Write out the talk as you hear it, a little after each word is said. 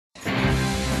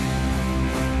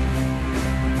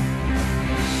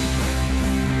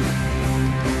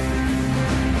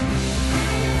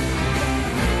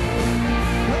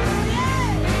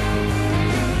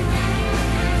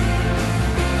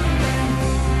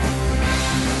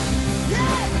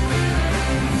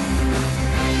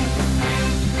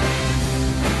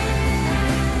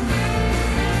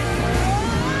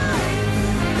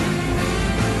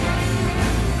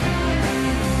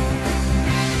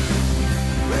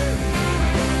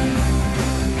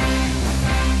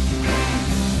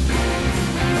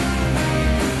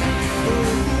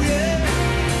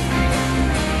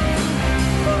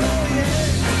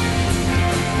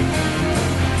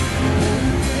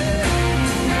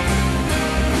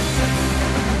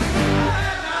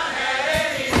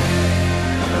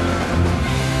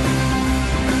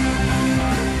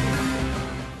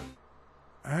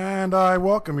And I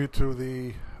welcome you to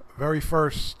the very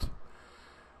first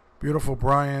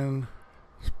Beautifulbrian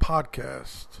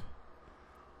Podcast.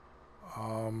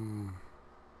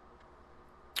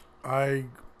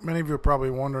 Many of you are probably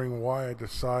wondering why I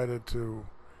decided to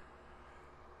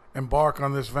embark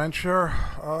on this venture.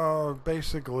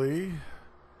 Basically,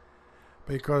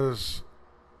 because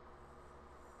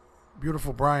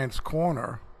Beautifulbrian's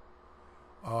Corner,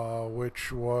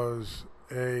 which was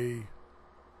a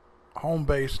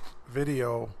home-based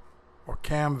video or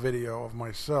cam video of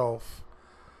myself,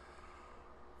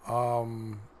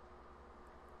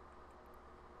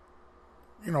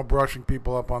 brushing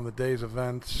people up on the day's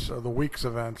events, the week's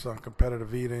events on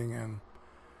competitive eating, and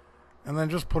then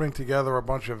just putting together a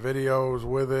bunch of videos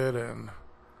with it and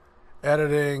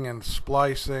editing and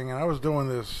splicing. And I was doing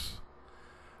this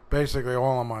basically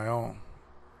all on my own.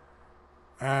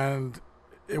 And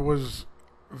it was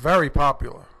very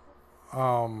popular.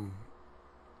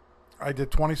 I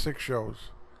did 26 shows.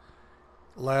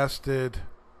 Lasted,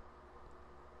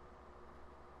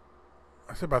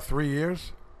 I say, about 3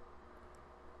 years.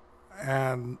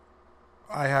 And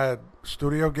I had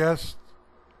studio guests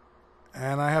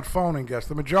and I had phone-in guests.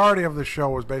 The majority of the show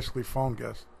was basically phone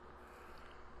guests.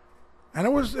 And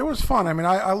it was fun. I mean,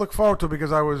 I look forward to it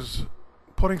because I was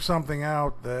putting something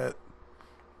out that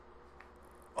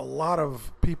a lot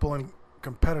of people in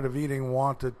competitive eating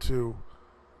wanted to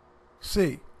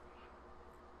see.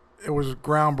 It was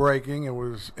groundbreaking, it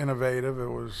was innovative, but it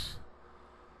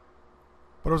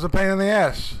was a pain in the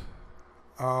ass.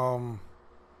 And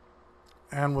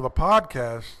with a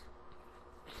podcast,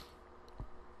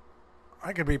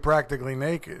 I could be practically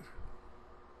naked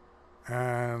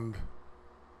and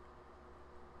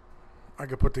I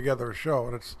could put together a show.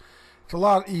 And it's a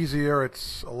lot easier,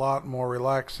 it's a lot more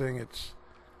relaxing.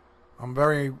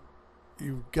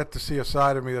 You get to see a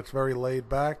side of me that's very laid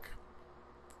back,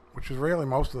 which is really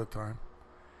most of the time.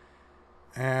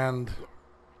 And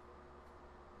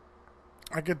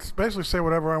I could basically say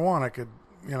whatever I want.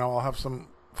 I'll have some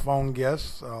phone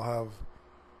guests, I'll have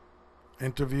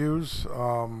interviews,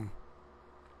 and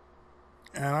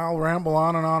I'll ramble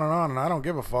on and on and on, and I don't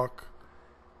give a fuck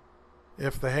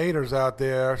if the haters out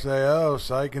there say, oh,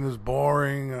 psyching is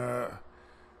boring,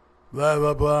 blah,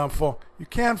 blah, blah. You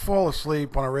can't fall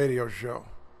asleep on a radio show.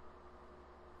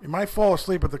 You might fall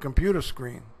asleep at the computer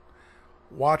screen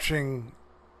watching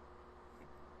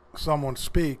someone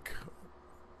speak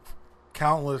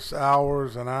countless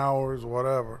hours and hours,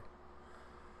 whatever.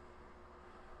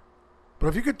 But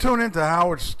if you could tune into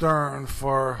Howard Stern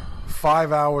for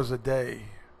 5 hours a day,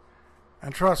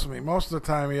 and trust me, most of the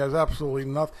time he has absolutely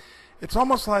nothing. It's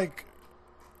almost like,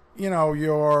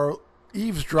 you're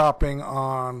eavesdropping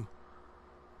on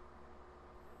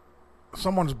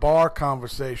someone's bar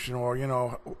conversation or,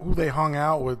 who they hung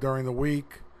out with during the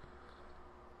week.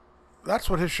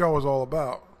 That's what his show is all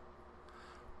about.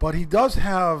 But he does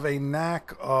have a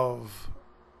knack of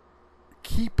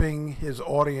keeping his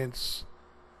audience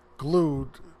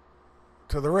glued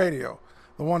to the radio,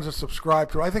 the ones that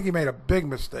subscribe to. I think he made a big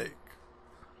mistake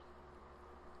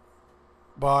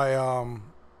by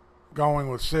going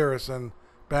with Sirius and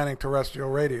banning terrestrial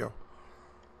radio.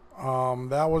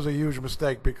 That was a huge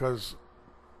mistake because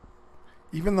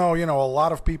even though, a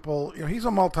lot of people, he's a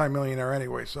multimillionaire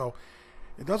anyway, so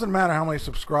it doesn't matter how many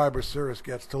subscribers Sirius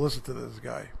gets to listen to this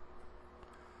guy.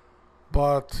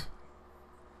 But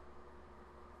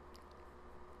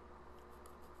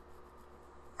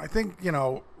I think,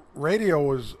 radio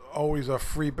was always a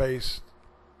free-based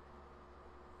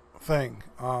thing.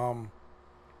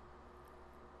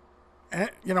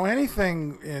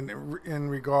 Anything in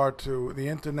regard to the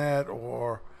internet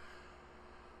or,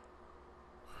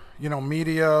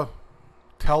 media,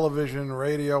 television,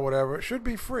 radio, whatever, it should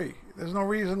be free. There's no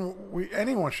reason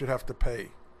anyone should have to pay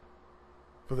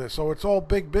for this. So it's all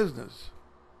big business.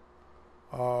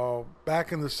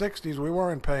 Back in the 60s, we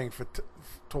weren't paying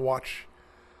to watch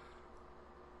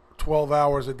 12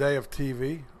 hours a day of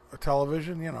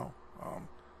television, It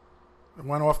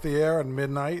went off the air at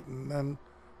midnight, and then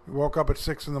we woke up at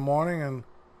 6 in the morning and,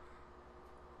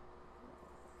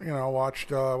 watched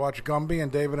Gumby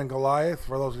and David and Goliath,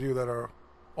 for those of you that are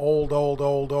old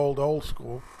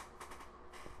school.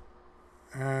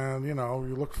 And, you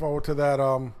look forward to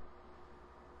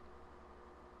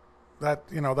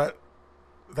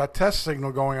that test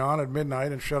signal going on at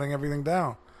midnight and shutting everything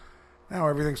down. Now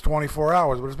everything's 24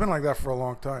 hours, but it's been like that for a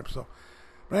long time. So,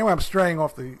 but anyway, I'm straying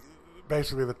off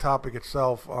basically the topic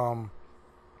itself.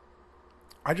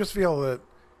 I just feel that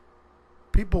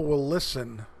people will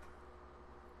listen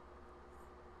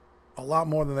a lot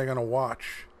more than they're going to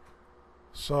watch.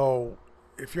 So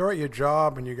if you're at your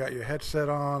job and you got your headset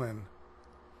on and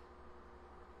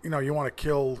you want to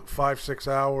kill 5-6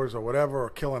 hours or whatever, or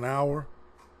kill an hour,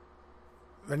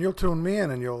 then you'll tune me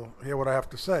in and you'll hear what I have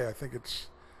to say. I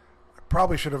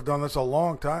probably should have done this a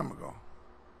long time ago,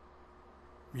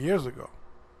 years ago.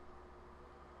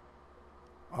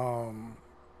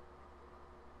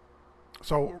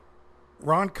 So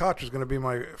Ron Koch is going to be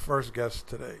my first guest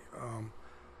today.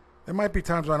 There might be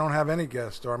times when I don't have any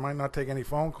guests, or I might not take any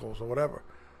phone calls or whatever.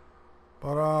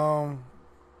 But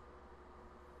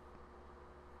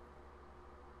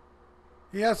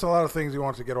he has a lot of things he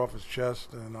wants to get off his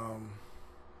chest, and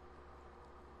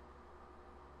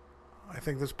I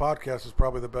think this podcast is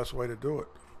probably the best way to do it.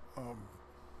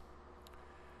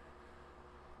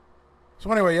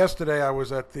 So anyway, yesterday I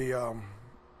was at the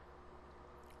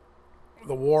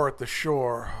War at the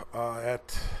Shore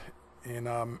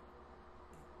in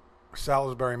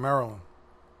Salisbury, Maryland,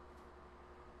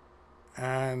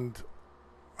 and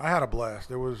I had a blast.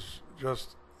 It was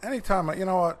just anytime. You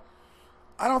know what?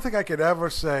 I don't think I could ever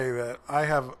say that I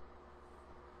have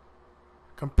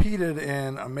competed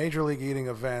in a major league eating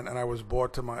event and I was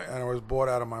bored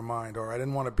out of my mind, or I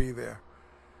didn't want to be there.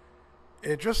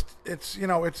 It's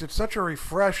such a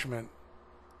refreshment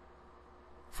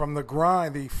from the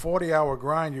grind, the 40-hour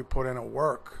grind you put in at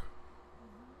work,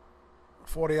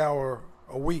 40-hour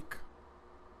a week.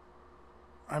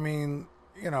 I mean,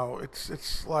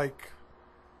 it's like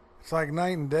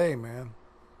night and day, man.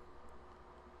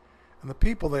 And the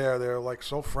people there, they're like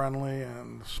so friendly,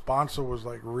 and the sponsor was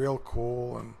like real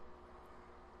cool, and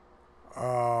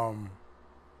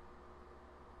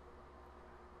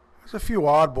there's a few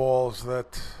oddballs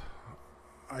that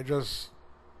I just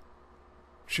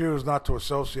choose not to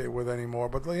associate with anymore.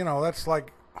 But it's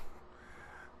like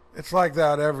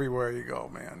that everywhere you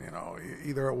go, man.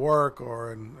 Either at work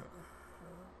or in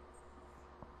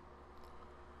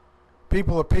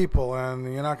people are people,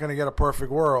 and you're not going to get a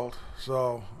perfect world.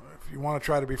 So if you want to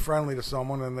try to be friendly to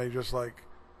someone and they just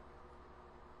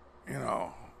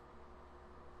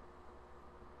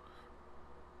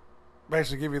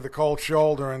basically give you the cold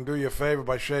shoulder and do you a favor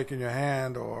by shaking your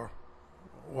hand or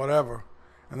whatever,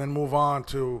 and then move on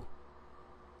to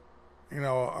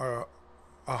a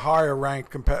higher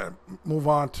ranked move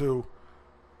on to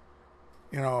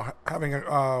having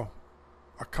a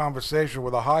conversation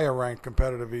with a higher ranked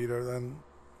competitive eater, then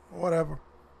whatever.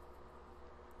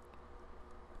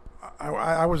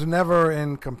 I was never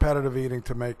in competitive eating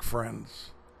to make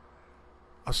friends.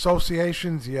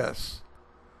 Associations, yes.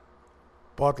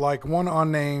 But like one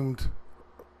unnamed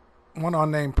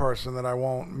person that I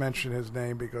won't mention his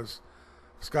name because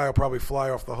this guy will probably fly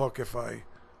off the hook if I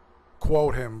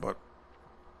quote him, but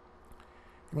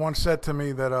he once said to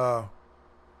me that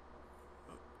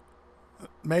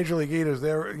major league eaters,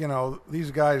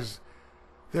 these guys,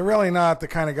 they're really not the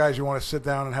kind of guys you want to sit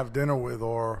down and have dinner with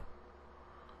or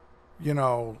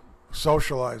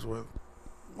socialize with.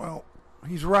 Well,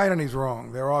 he's right and he's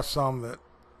wrong. There are some that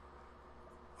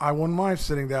I wouldn't mind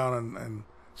sitting down and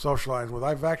socializing with.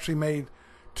 I've actually made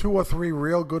 2 or 3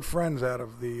 real good friends out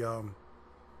of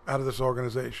this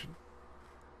organization,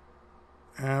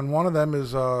 and one of them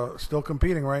is still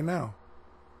competing right now,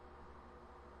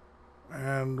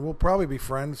 and we'll probably be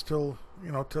friends till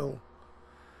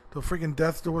freaking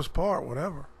death do us part,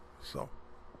 whatever. So.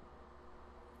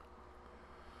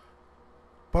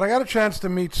 But I got a chance to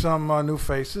meet some new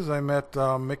faces. I met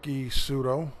Mickey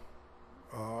Sudo.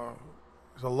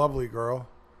 She's a lovely girl,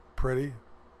 pretty.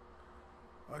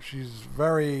 She's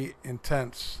very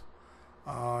intense,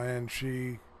 and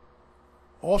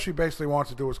all she basically wants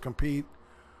to do is compete,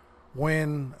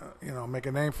 win, make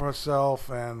a name for herself,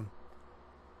 and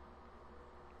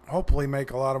hopefully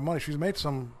make a lot of money. She's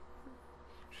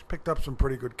picked up some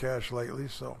pretty good cash lately,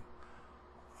 so.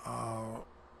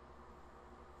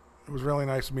 It was really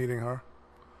nice meeting her.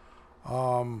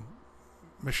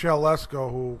 Michelle Lesko,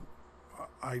 who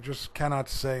I just cannot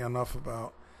say enough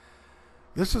about.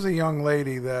 This is a young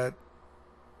lady that,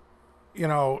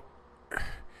 you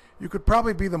could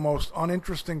probably be the most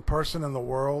uninteresting person in the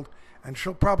world, and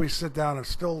she'll probably sit down and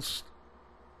still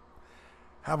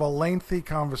have a lengthy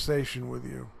conversation with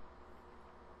you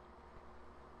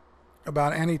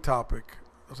about any topic.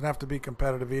 It doesn't have to be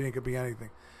competitive eating, it could be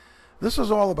anything. This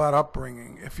is all about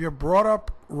upbringing. If you're brought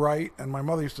up right, and my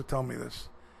mother used to tell me this,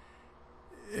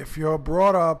 if you're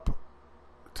brought up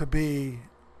to be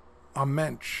a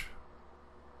mensch,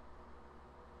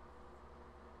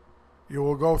 you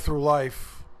will go through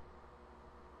life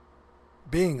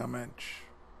being a mensch.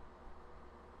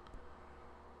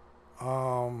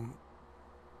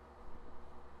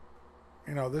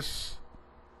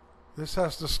 This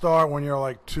has to start when you're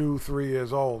like 2, 3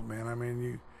 years old, man. I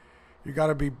mean, you got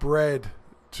to be bred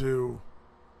to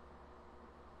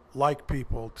like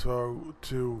people,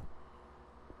 to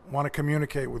want to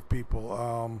communicate with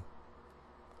people,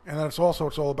 and then it's all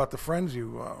about the friends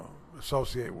you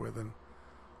associate with, and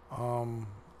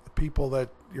the people that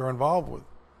you're involved with.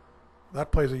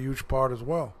 That plays a huge part as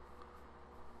well.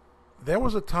 There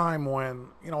was a time when,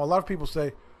 a lot of people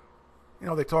say,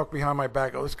 they talk behind my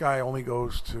back, oh, this guy only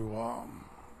goes to,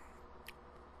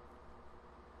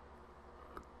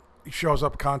 he shows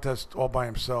up contests all by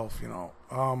himself,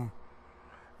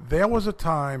 There was a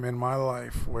time in my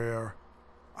life where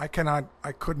I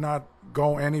could not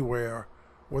go anywhere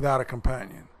without a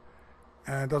companion.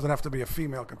 And it doesn't have to be a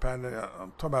female companion.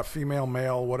 I'm talking about female,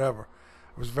 male, whatever.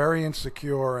 I was very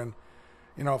insecure, and,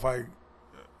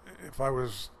 if I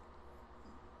was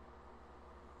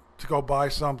to go buy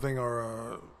something,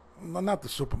 or not the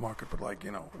supermarket, but like,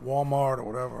 Walmart or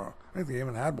whatever. I think they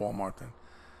even had Walmart then.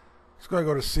 Just gotta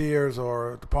go to Sears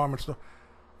or a department store.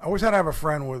 I always had to have a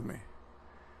friend with me.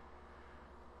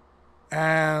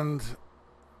 And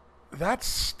that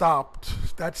ceased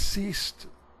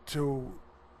to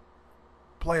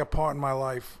play a part in my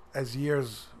life as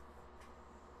years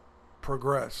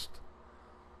progressed.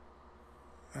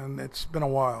 And it's been a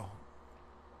while.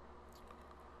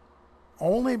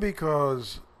 Only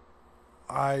because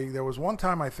there was one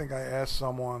time I think I asked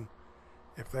someone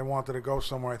if they wanted to go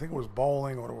somewhere. I think it was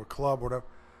bowling or to a club or whatever.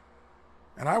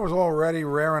 And I was already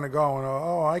raring to go, and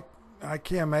I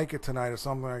can't make it tonight or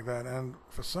something like that. And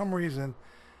for some reason,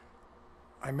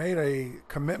 I made a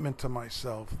commitment to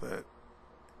myself that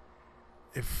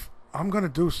if I'm going to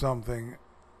do something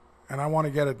and I want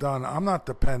to get it done, I'm not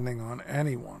depending on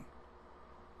anyone.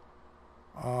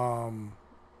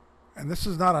 And this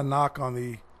is not a knock on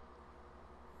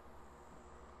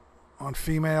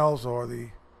females or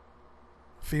the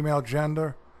female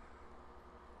gender,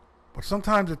 but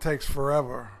sometimes it takes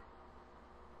forever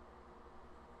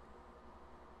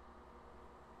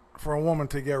for a woman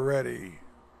to get ready.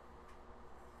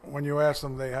 When you ask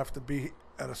them, they have to be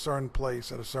at a certain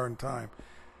place at a certain time,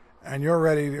 and you're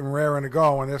ready and raring to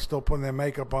go, and they're still putting their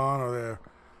makeup on or their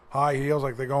high heels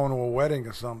like they're going to a wedding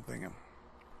or something. And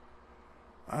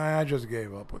I just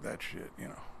gave up with that shit,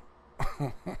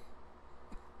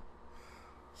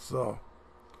 So,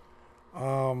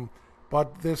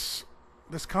 but this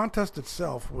contest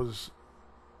itself was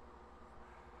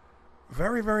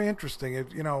very, very interesting.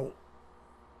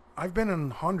 I've been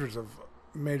in hundreds of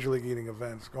Major League Eating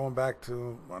events going back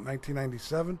to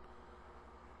 1997,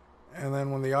 and then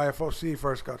when the IFOC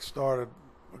first got started,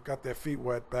 got their feet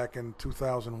wet back in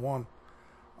 2001.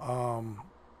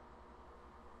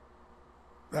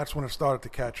 That's when it started to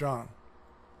catch on.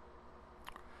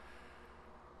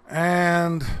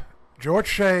 And George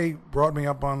Shea brought me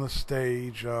up on the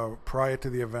stage prior to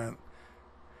the event.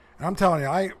 And I'm telling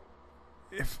you,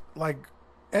 if like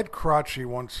Ed Crotchy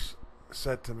once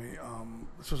said to me,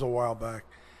 this was a while back,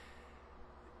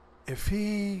 if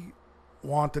he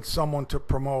wanted someone to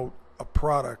promote a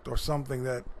product or something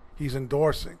that he's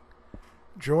endorsing,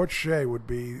 George Shea would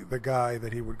be the guy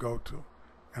that he would go to.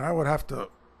 And I would have to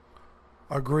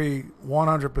agree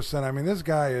 100%. I mean, this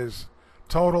guy is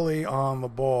totally on the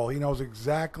ball. He knows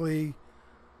exactly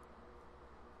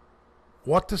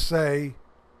what to say,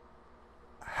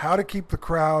 how to keep the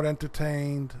crowd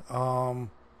entertained.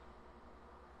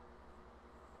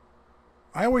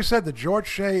 I always said that George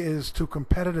Shea is to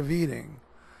competitive eating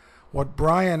what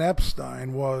Brian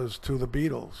Epstein was to the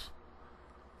Beatles.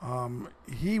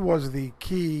 He was the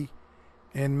key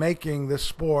in making this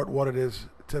sport what it is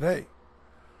today.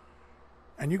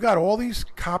 And you got all these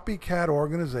copycat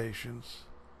organizations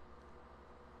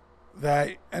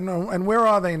that, and where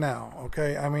are they now?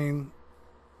 Okay, I mean,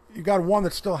 you got one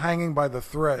that's still hanging by the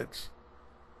threads,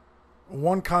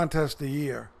 one contest a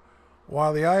year,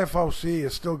 while the IFOC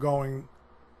is still going.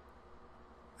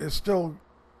 It's still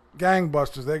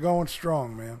gangbusters. They're going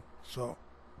strong, man. So,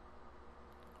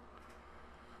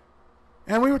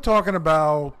 and we were talking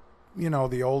about,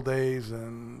 the old days,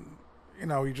 and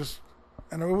and it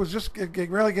was just, it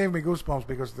really gave me goosebumps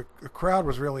because the crowd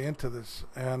was really into this,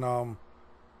 and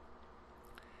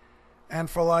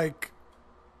for like,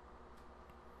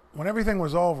 when everything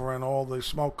was over and all the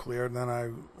smoke cleared, and then I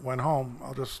went home.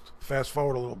 I'll just fast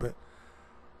forward a little bit.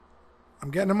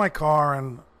 I'm getting in my car,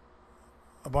 and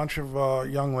a bunch of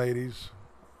young ladies,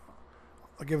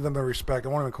 I'll give them the respect. I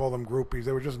won't even call them groupies.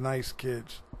 They were just nice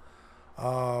kids. He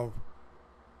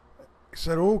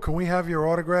said, "Oh, can we have your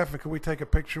autograph and can we take a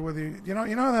picture with you?" You know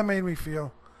how that made me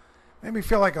feel? Made me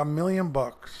feel like $1 million.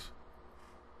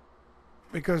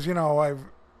 Because,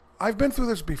 I've been through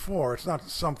this before. It's not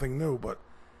something new, but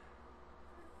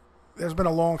there's been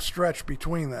a long stretch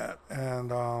between that,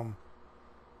 and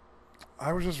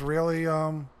I was just really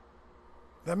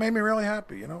that made me really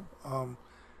happy, you know.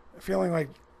 Feeling like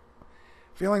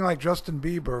Justin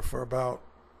Bieber for about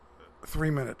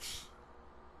 3 minutes,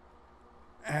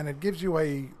 and it gives you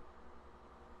a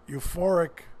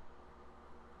euphoric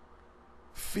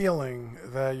feeling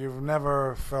that you've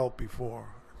never felt before.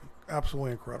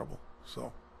 Absolutely incredible.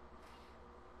 So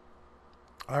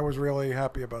I was really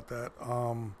happy about that.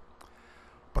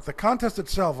 But the contest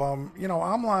itself, you know,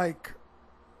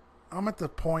 I'm at the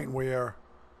point where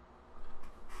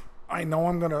I know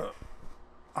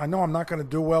I'm not gonna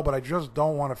do well, but I just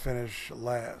don't want to finish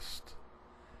last.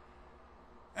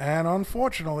 And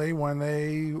unfortunately, when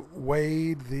they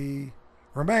weighed the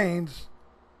remains,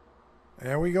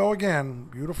 there we go again.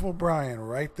 Beautifulbrian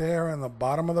right there in the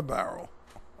bottom of the barrel.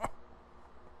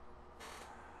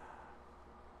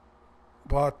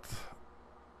 But,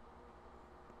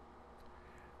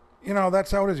 you know,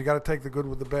 that's how it is. You got to take the good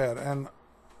with the bad. And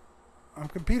I'm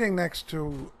competing next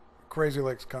to Crazy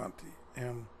Legs Conti.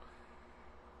 And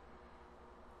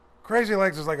Crazy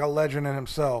Legs is like a legend in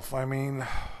himself. I mean,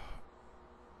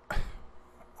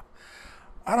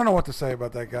 I don't know what to say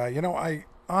about that guy. You know, I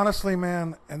honestly,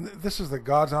 man, and this is the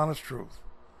God's honest truth,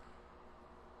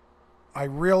 I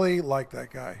really like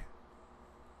that guy.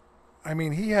 I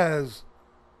mean, he has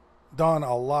done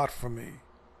a lot for me.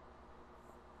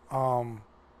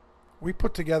 We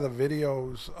put together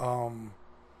videos.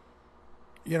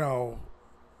 You know,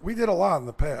 we did a lot in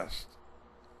the past.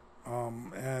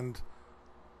 And,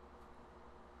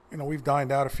 you know, we've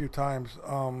dined out a few times.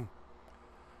 I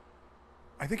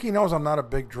think he knows I'm not a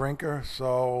big drinker,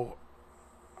 so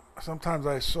sometimes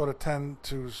I sort of tend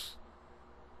to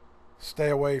stay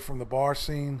away from the bar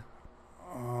scene.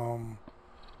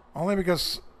 Only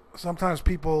because sometimes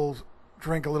people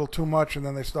drink a little too much and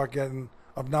then they start getting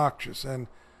obnoxious. And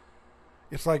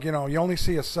it's like, you know, you only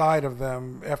see a side of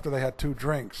them after they had 2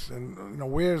 drinks. And, you know,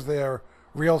 where's their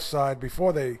real side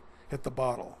before they hit the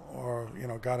bottle or, you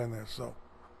know, got in there. So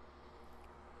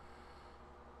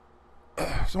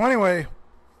anyway,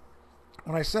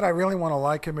 when I said I really want to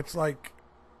like him, it's like,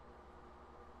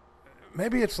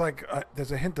 maybe it's like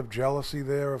there's a hint of jealousy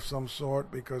there of some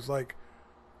sort, because like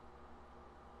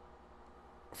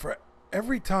for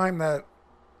every time that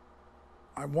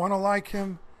I want to like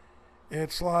him,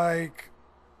 it's like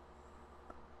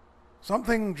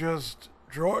something just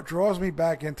draws me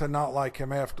back into not like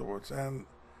him afterwards. And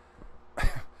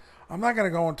I'm not going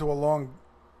to go into a long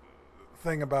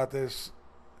thing about this.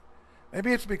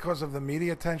 Maybe it's because of the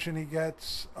media attention he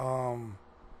gets,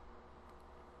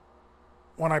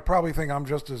 when I probably think I'm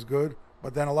just as good,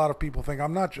 but then a lot of people think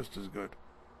I'm not just as good.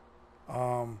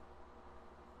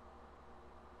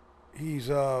 He's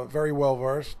very well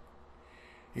versed.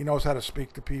 He knows how to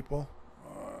speak to people.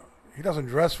 He doesn't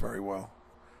dress very well,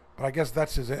 but I guess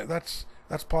that's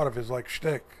part of his like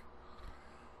shtick.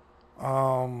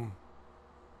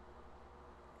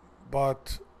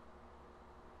 But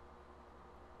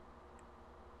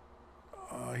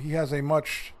he has a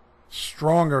much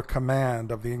stronger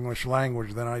command of the English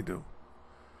language than I do.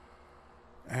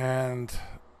 And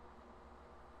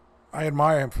I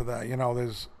admire him for that. You know,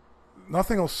 there's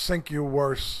nothing will sink you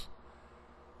worse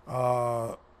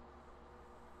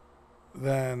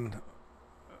than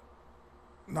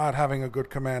not having a good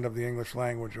command of the English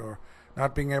language or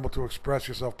not being able to express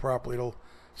yourself properly. It'll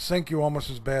sink you almost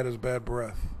as bad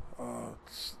breath.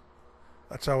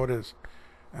 That's how it is.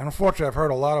 And unfortunately, I've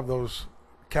heard a lot of those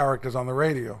characters on the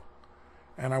radio.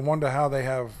 And I wonder how they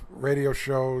have radio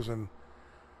shows and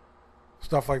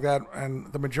stuff like that.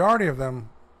 And the majority of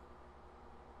them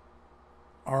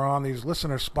are on these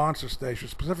listener sponsor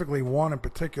stations. Specifically, one in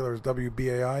particular is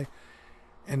WBAI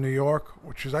in New York,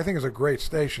 which is, I think, is a great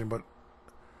station. But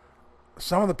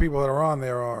some of the people that are on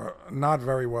there are not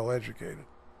very well educated.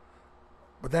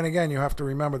 But then again, you have to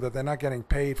remember that they're not getting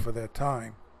paid for their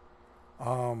time.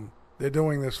 They're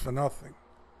doing this for nothing.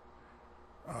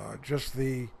 Just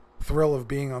the thrill of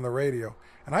being on the radio.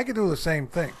 And I could do the same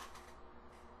thing.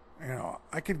 You know,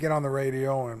 I could get on the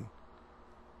radio and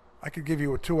I could give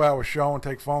you a 2-hour show and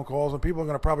take phone calls, and people are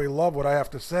going to probably love what I have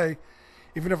to say,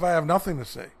 even if I have nothing to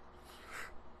say.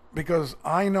 Because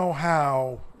I know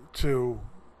how to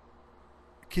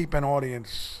keep an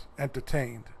audience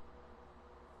entertained.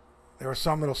 There are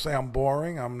some that'll say I'm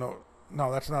boring.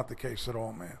 No, that's not the case at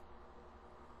all, man.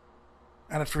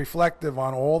 And it's reflective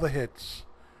on all the hits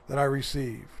that I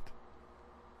received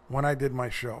when I did my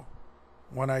show,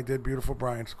 when I did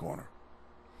Beautifulbrian's Corner.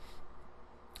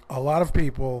 A lot of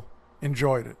people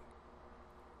enjoyed it.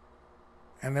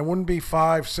 And there wouldn't be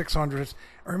 500, 600.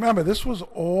 Remember, this was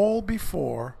all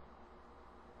before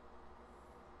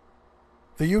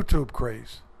the YouTube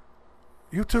craze.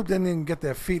 YouTube didn't even get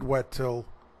their feet wet till,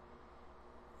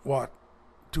 what,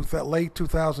 late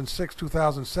 2006,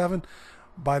 2007?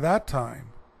 By that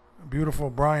time,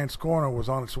 Beautifulbrian's Corner was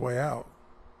on its way out.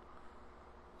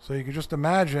 So you can just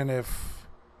imagine if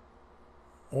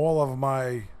all of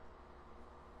my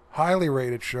highly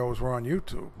rated shows were on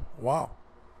YouTube. Wow.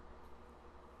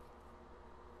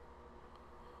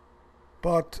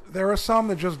 But there are some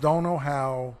that just don't know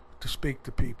how to speak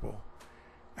to people.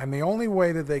 And the only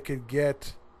way that they could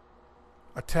get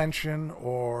attention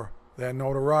or their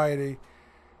notoriety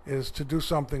is to do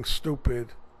something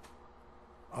stupid,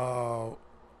 trying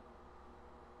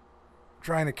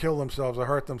to kill themselves or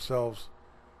hurt themselves,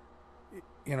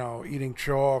 you know, eating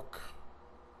chalk,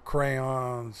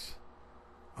 crayons,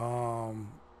 you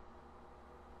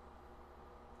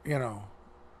know,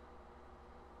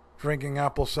 drinking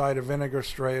apple cider vinegar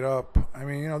straight up. I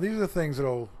mean, you know, these are the things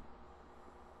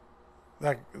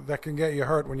that can get you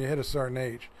hurt when you hit a certain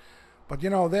age. But you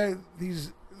know,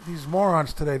 these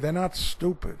morons today, they're not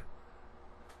stupid.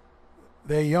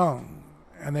 They're young,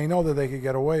 and they know that they could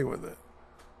get away with it.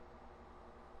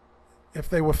 If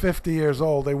they were 50 years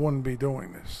old, they wouldn't be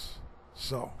doing this.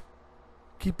 So,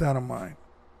 keep that in mind.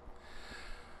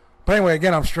 But anyway,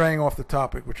 again, I'm straying off the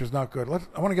topic, which is not good.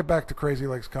 I want to get back to Crazy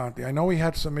Legs Conti. I know he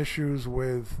had some issues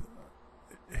with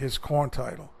his Korn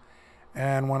title.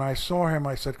 And when I saw him,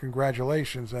 I said,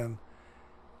 congratulations. And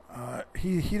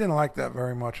he didn't like that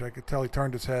very much. I could tell he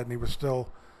turned his head, and he was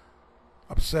still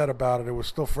upset about it. It was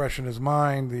still fresh in his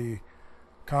mind, the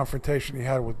confrontation he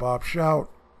had with Bob Shout.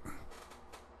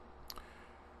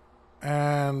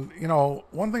 And, you know,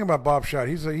 one thing about Bob Shout,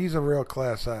 he's a real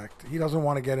class act. He doesn't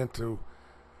want to get into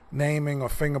naming or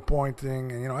finger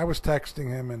pointing. And, you know, I was texting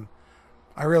him, and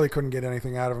I really couldn't get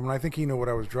anything out of him. And I think he knew what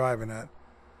I was driving at.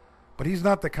 But he's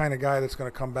not the kind of guy that's going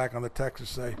to come back on the text and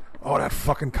say, "Oh, that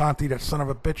fucking Conti, that son of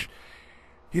a bitch,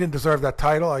 he didn't deserve that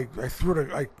title. I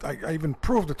even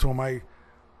proved it to him. I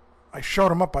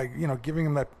showed him up by, you know,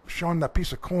 showing him that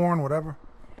piece of corn, whatever."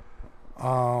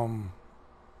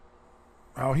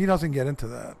 Oh, he doesn't get into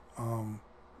that.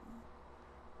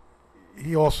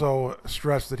 He also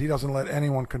stressed that he doesn't let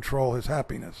anyone control his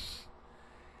happiness,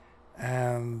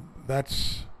 and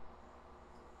that's,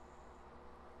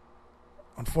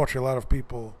 unfortunately, a lot of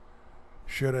people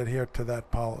should adhere to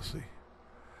that policy.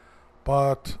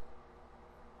 But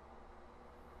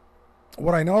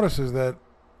what I noticed is that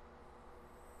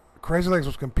Crazy Legs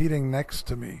was competing next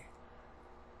to me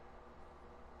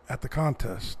at the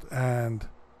contest, and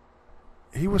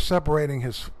he was separating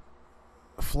his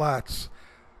flats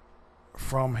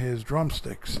from his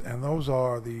drumsticks, and those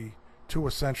are the two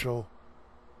essential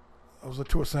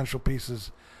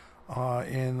pieces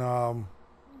of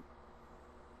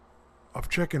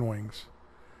chicken wings.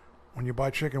 When you buy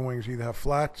chicken wings, you either have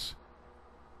flats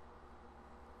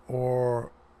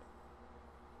or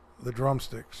the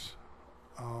drumsticks.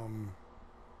 There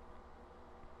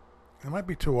might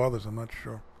be two others, I'm not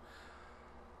sure.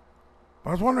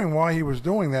 But I was wondering why he was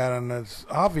doing that, and it's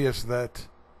obvious that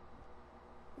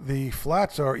the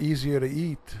flats are easier to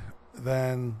eat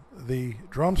than the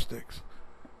drumsticks.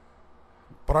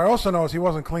 But I also noticed he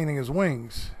wasn't cleaning his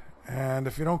wings. And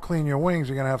if you don't clean your wings,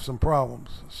 you're going to have some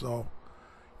problems. So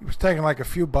he was taking like a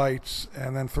few bites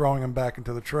and then throwing them back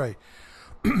into the tray.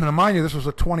 Now, mind you, this was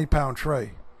a 20-pound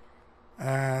tray.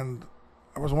 And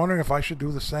I was wondering if I should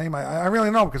do the same. I really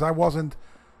know, because I've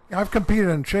competed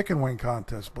in chicken wing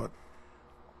contests, but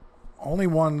only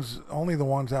the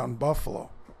ones out in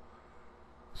Buffalo.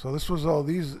 So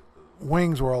these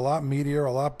wings were a lot meatier,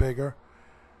 a lot bigger,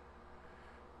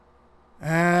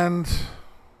 and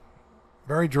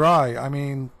very dry. I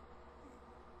mean,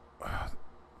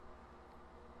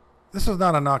 this is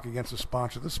not a knock against the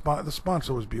sponsor. The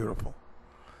sponsor was beautiful.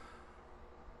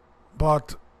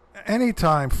 But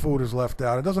anytime food is left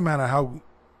out, it doesn't matter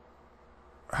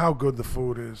how good the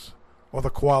food is or the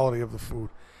quality of the food.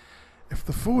 If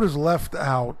the food is left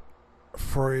out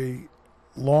for a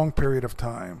long period of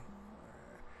time,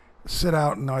 sit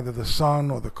out in either the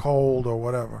sun or the cold or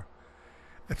whatever,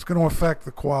 it's going to affect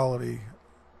the quality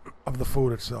of the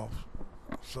food itself.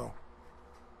 So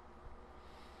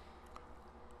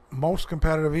most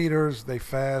competitive eaters, they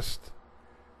fast,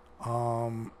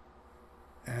 and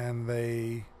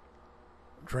they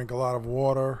drink a lot of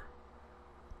water.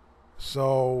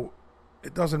 So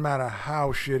it doesn't matter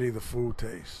how shitty the food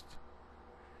tastes.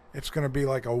 It's going to be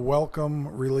like a welcome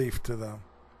relief to them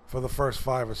for the first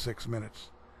 5 or 6 minutes.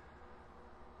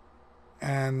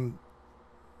 And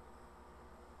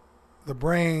the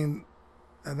brain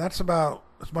And that's about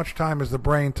as much time as the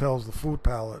brain tells the food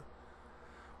palate,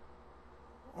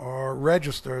 or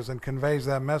registers and conveys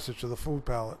that message to the food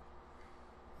palate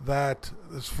that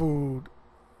this food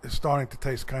is starting to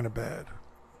taste kind of bad.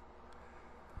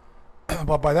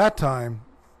 But by that time,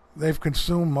 they've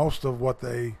consumed most of what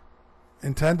they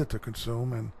intended to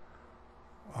consume,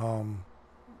 and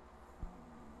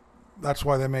that's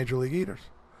why they're major league eaters.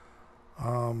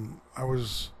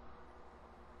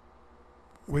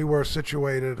 We were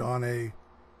situated on a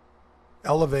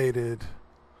elevated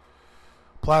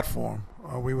platform.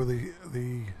 We were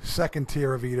the second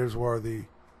tier of eaters were the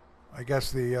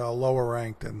lower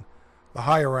ranked, and the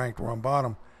higher ranked were on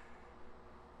bottom.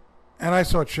 And I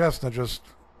saw Chestnut just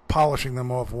polishing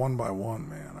them off one by one,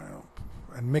 man.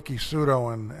 And Mickey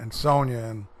Sudo and Sonia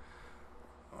and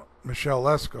Michelle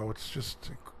Lesko. It's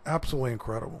just absolutely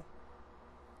incredible.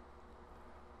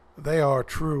 They are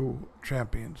true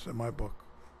champions in my book.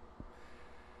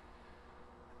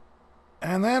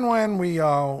 And then when we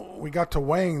got to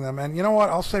weighing them, and you know what?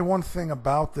 I'll say one thing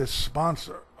about this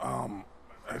sponsor,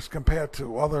 as compared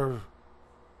to other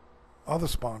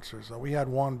sponsors. We had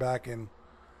one back in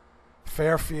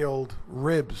Fairfield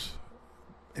Ribs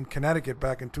in Connecticut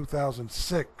back in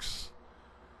 2006.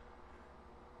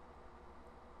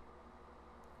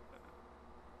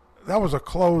 That was a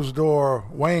closed door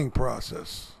weighing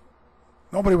process.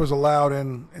 Nobody was allowed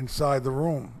inside the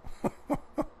room.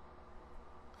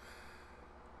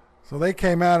 So they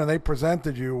came out and they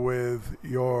presented you with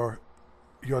your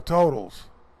totals.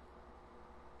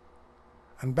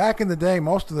 And back in the day,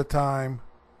 most of the time,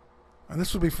 and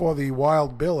this was before the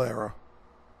Wild Bill era,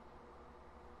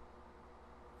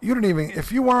 you didn't even,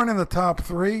 if you weren't in the top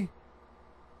 3,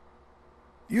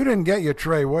 you didn't get your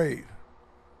tray weighed.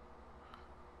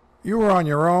 You were on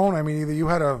your own. I mean, either you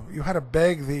had to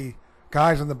beg the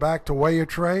guys in the back to weigh your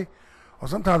tray, or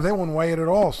sometimes they wouldn't weigh it at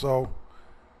all. So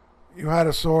you had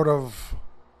to sort of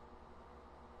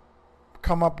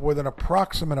come up with an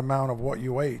approximate amount of what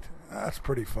you ate. That's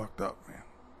pretty fucked up, man.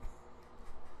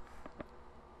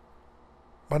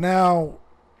 But now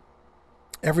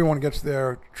everyone gets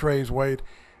their trays weighed.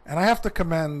 And I have to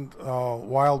commend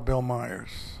Wild Bill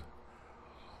Myers,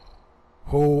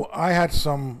 who I had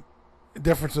some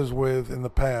differences with in the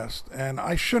past. And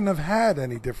I shouldn't have had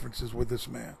any differences with this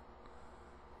man.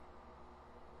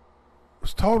 It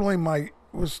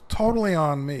was totally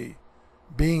on me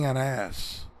being an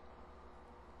ass,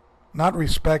 not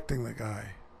respecting the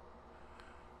guy.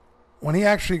 When he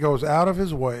actually goes out of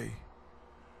his way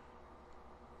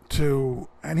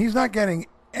and he's not getting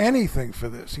anything for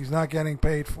this, he's not getting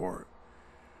paid for it,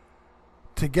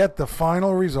 to get the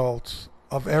final results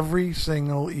of every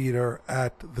single eater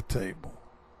at the table.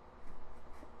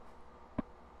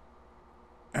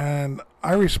 And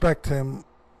I respect him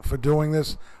for doing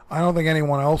this. I don't think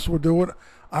anyone else would do it.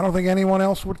 I don't think anyone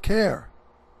else would care.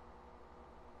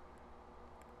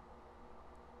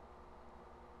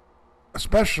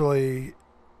 Especially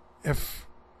if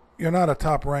you're not a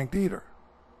top-ranked eater.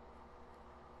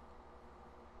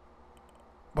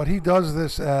 But he does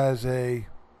this as a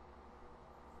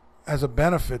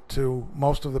benefit to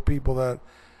most of the people that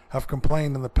have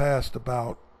complained in the past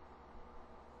about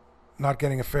not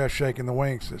getting a fair shake in the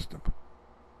weighing system.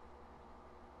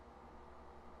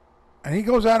 And he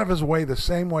goes out of his way the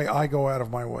same way I go out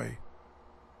of my way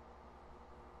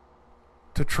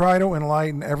to try to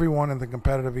enlighten everyone in the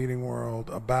competitive eating world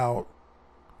about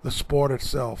the sport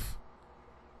itself.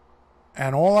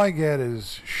 And all I get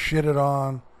is shitted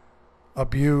on,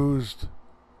 abused,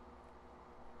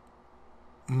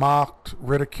 mocked,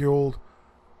 ridiculed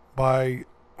by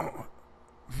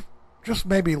just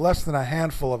maybe less than a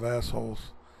handful of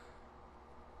assholes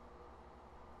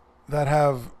that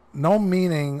have no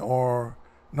meaning or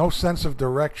no sense of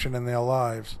direction in their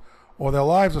lives, or their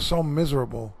lives are so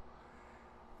miserable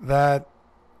that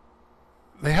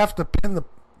they have to pin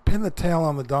the tail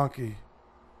on the donkey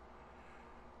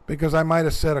because I might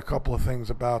have said a couple of things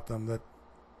about them that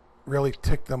really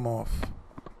ticked them off.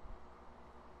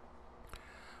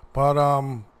 But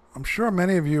I'm sure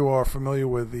many of you are familiar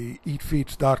with the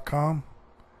eatfeats.com.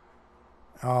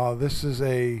 This is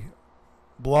a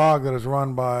blog that is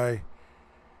run by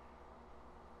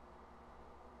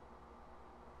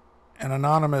an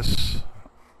anonymous,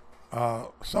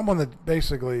 someone that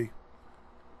basically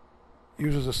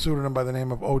uses a pseudonym by the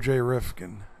name of O.J.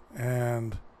 Rifkin.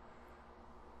 And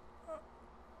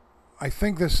I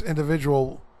think this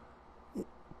individual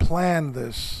planned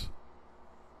this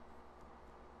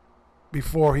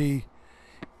before he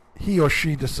or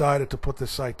she decided to put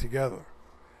this site together,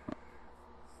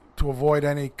 to avoid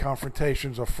any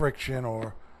confrontations or friction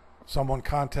or someone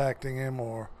contacting him,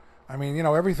 or I mean,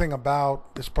 everything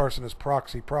about this person is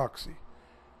proxy.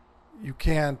 You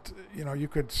can't, you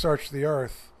could search the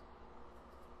earth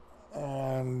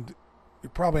and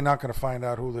you're probably not going to find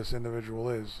out who this individual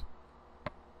is.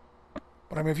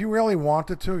 But I mean, if you really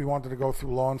wanted to go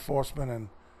through law enforcement and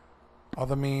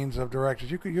other means of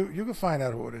directions, you could find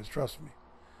out who it is, trust me.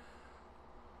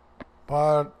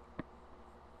 But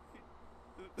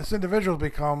this individual's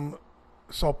become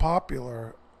so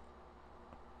popular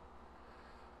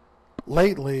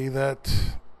lately that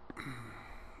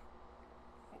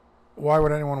why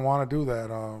would anyone want to do that?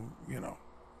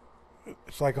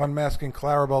 It's like unmasking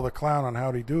Clarabelle the Clown on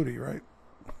Howdy Doody, right?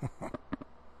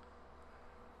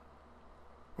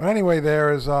 But anyway,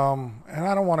 there is, and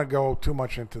I don't want to go too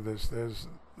much into this. There's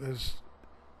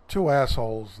two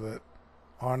assholes that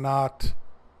are not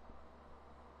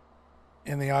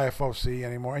in the IFOC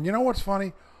anymore. And you know what's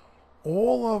funny?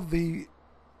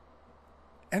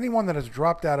 Anyone that has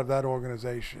dropped out of that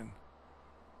organization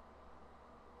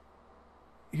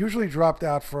usually dropped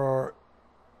out for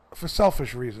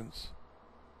selfish reasons.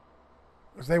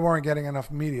 Because they weren't getting enough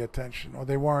media attention, or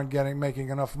they weren't making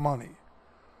enough money,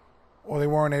 or they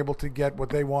weren't able to get what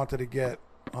they wanted to get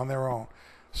on their own.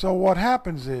 So what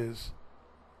happens is,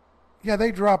 yeah,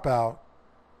 they drop out,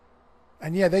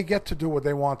 and yeah, they get to do what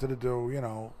they wanted to do,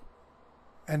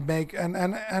 and make and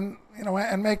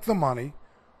make the money.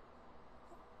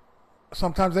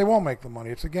 Sometimes they won't make the money.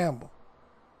 It's a gamble.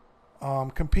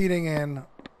 Competing in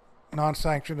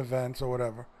non-sanctioned events or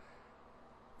whatever.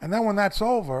 And then when that's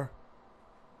over,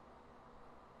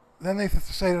 then they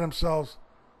say to themselves,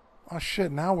 oh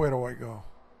shit, now where do I go?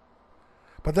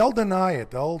 But they'll deny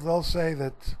it. They'll say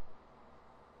that,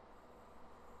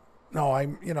 no,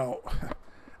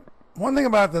 one thing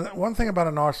about a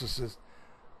narcissist,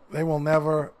 they will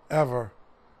never ever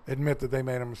admit that they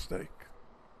made a mistake.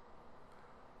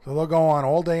 So they'll go on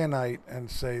all day and night and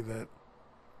say that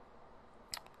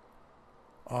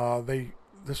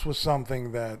this was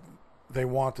something that they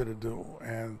wanted to do,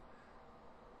 and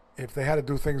if they had to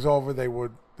do things over, they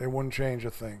wouldn't change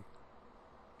a thing.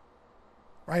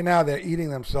 Right now, they're eating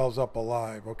themselves up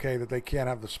alive, okay, that they can't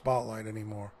have the spotlight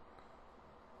anymore.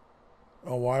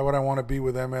 Oh, why would I want to be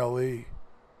with MLE?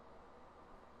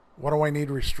 What do I need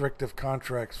restrictive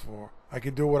contracts for? I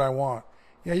could do what I want.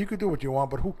 Yeah, you could do what you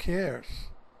want, but who cares?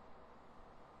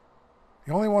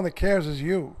 The only one that cares is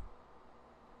you.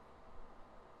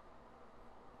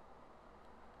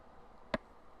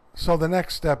 So the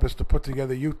next step is to put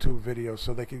together YouTube videos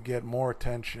so they could get more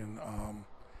attention.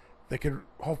 They could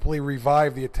hopefully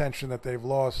revive the attention that they've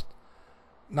lost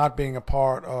not being a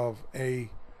part of a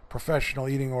professional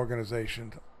eating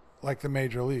organization like the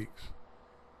major leagues.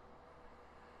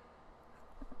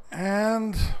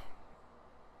 And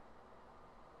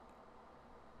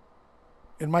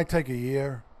it might take a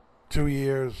year, 2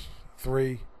 years,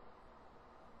 3.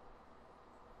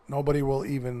 Nobody will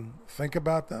even think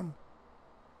about them.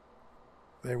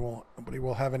 Nobody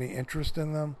will have any interest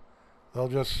in them. They'll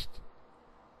just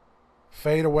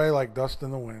fade away like dust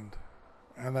in the wind.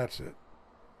 And that's it.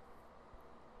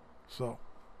 So.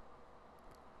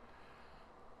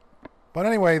 But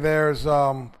anyway, there's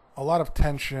a lot of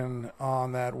tension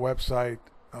on that website.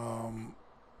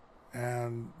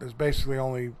 And there's basically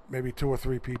only maybe 2 or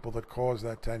 3 people that cause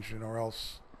that tension, or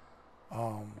else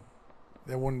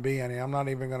there wouldn't be any. I'm not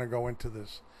even going to go into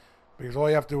this, because all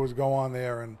you have to do is go on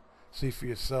there and see for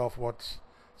yourself what's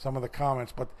some of the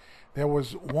comments. But there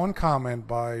was one comment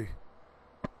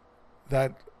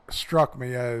that struck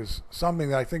me as something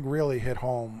that I think really hit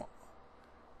home,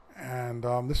 and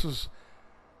this was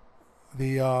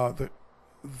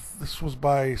this was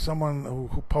by someone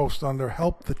who posted under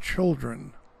 "Help the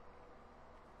Children."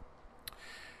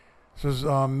 This is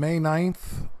May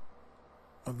 9th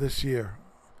of this year.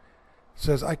 It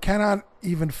says, "I cannot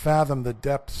even fathom the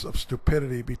depths of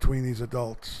stupidity between these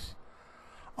adults.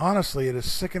 Honestly, it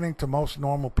is sickening to most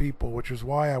normal people, which is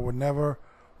why I would never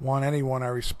want anyone I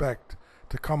respect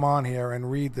to come on here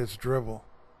and read this drivel.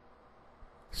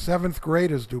 7th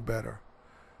graders do better,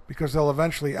 because they'll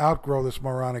eventually outgrow this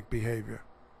moronic behavior.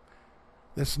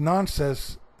 This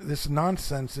nonsense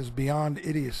is beyond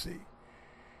idiocy,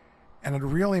 and it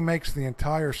really makes the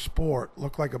entire sport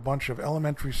look like a bunch of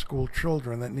elementary school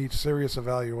children that need serious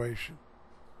evaluation.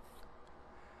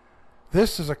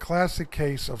 This is a classic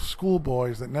case of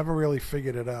schoolboys that never really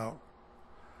figured it out.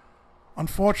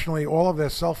 Unfortunately, all of their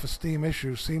self-esteem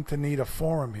issues seem to need a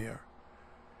forum here.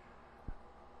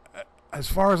 As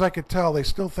far as I could tell, they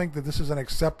still think that this is an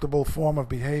acceptable form of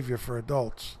behavior for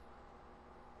adults.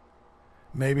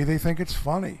 Maybe they think it's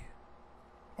funny,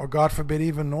 or God forbid,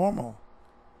 even normal.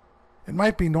 It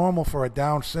might be normal for a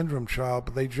Down syndrome child,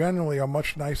 but they generally are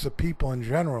much nicer people in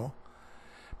general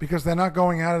because they're not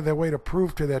going out of their way to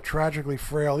prove to their tragically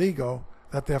frail ego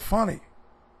that they're funny,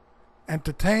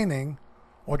 entertaining,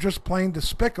 or just plain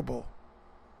despicable.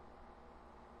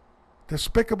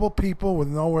 Despicable people with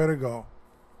nowhere to go.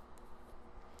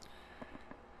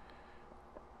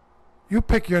 You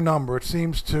pick your number. If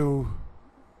you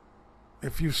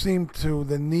feel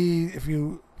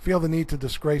the need to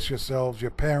disgrace yourselves,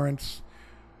 your parents,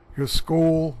 your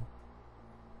school,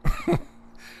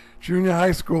 junior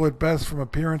high school at best from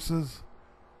appearances,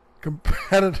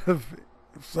 competitive,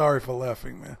 sorry for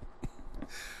laughing, man,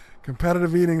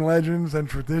 competitive eating legends and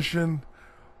tradition,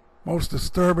 most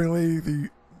disturbingly, the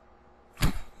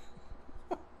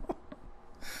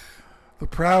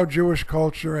proud Jewish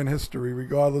culture and history,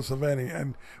 regardless of any.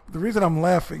 And the reason I'm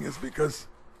laughing is because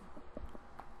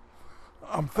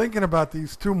I'm thinking about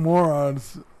these two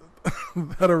morons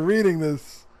that are reading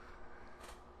this,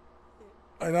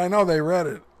 and I know they read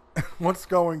it. What's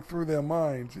going through their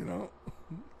minds,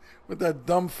 with that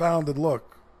dumbfounded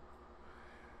look.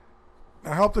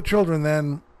 Now help the children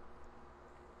then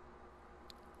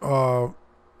help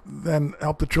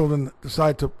the children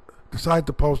decide to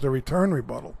post a return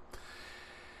rebuttal.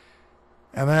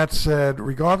 And that said,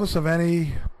 regardless of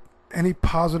any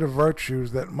positive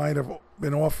virtues that might have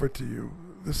been offered to you,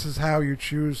 this is how you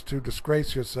choose to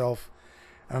disgrace yourself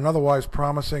and an otherwise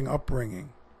promising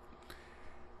upbringing.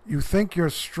 You think you're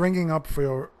stringing up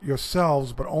for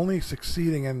yourselves, but only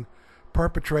succeeding in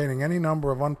perpetrating any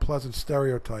number of unpleasant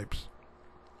stereotypes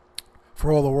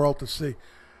for all the world to see.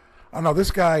 I know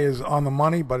this guy is on the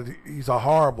money, but he's a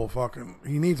horrible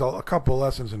he needs a couple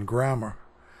lessons in grammar.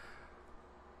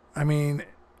 I mean,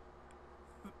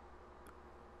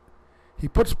 he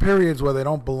puts periods where they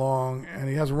don't belong, and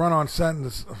he has a run-on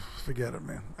sentence. Forget it,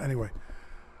 man. Anyway,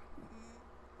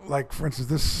 like, for instance,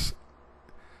 this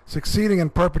succeeding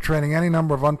in perpetrating any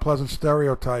number of unpleasant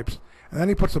stereotypes, and then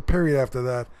he puts a period after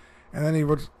that, and then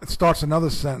it starts another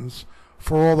sentence,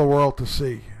 for all the world to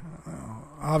see.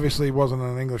 Obviously, he wasn't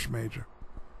an English major.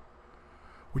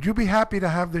 Would you be happy to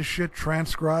have this shit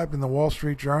transcribed in the Wall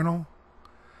Street Journal?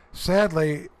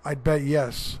 Sadly, I'd bet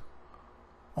yes,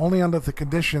 only under the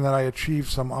condition that I achieve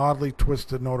some oddly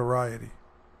twisted notoriety.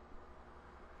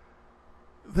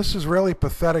 This is really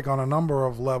pathetic on a number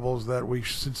of levels that we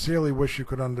sincerely wish you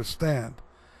could understand.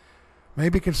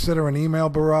 Maybe consider an email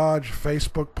barrage,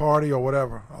 Facebook party, or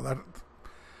whatever.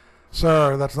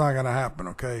 Sir, that's not going to happen,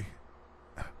 okay?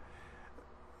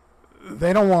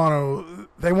 They want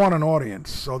an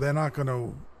audience, so they're not going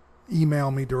to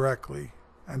email me directly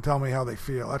and tell me how they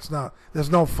feel. There's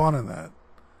no fun in that.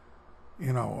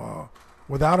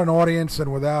 Without an audience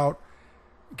and without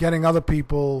getting other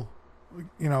people,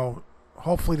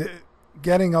 hopefully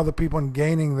getting other people and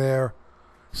gaining their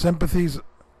sympathies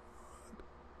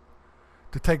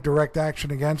to take direct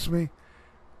action against me,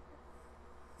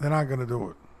 they're not going to do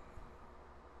it.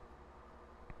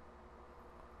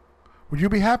 Would you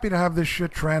be happy to have this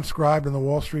shit transcribed in the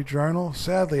Wall Street Journal?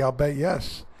 Sadly, I'll bet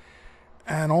yes.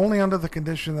 And only under the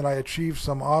condition that I achieve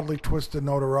some oddly twisted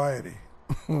notoriety.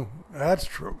 That's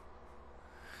true.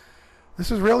 This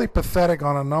is really pathetic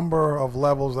on a number of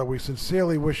levels that we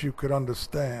sincerely wish you could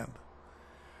understand.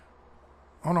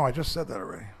 Oh no, I just said that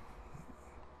already.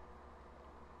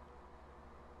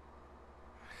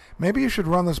 Maybe you should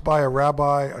run this by a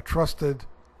rabbi, a trusted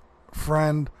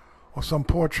friend, or some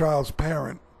poor child's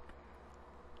parent.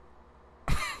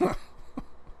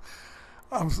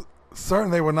 I'm certain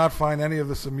they would not find any of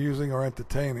this amusing or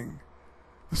entertaining.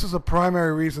 This is a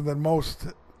primary reason that most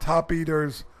top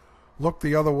eaters look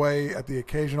the other way at the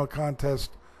occasional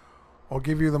contest or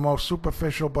give you the most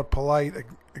superficial but polite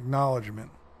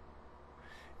acknowledgement.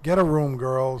 Get a room,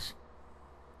 girls.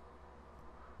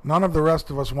 None of the rest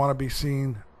of us want to be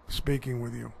seen speaking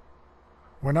with you.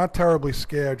 We're not terribly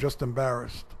scared, just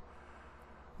embarrassed.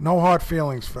 No hard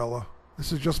feelings, fella.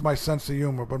 This is just my sense of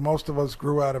humor, but most of us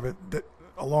grew out of it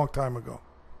a long time ago.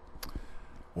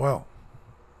 Well,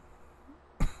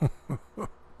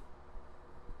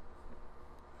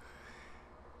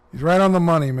 he's right on the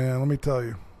money, man, let me tell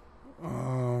you.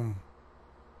 I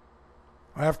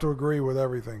have to agree with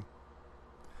everything.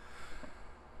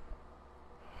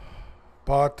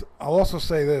 But I'll also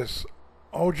say this.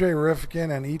 OJ Rifkin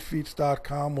and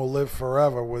EatFeats.com will live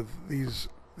forever with these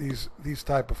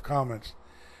type of comments,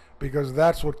 because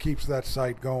that's what keeps that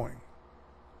site going.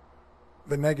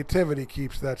 The negativity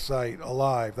keeps that site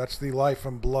alive. That's the life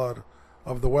and blood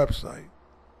of the website.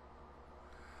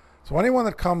 So anyone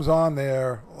that comes on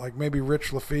there, like maybe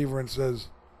Rich Lefevre, and says,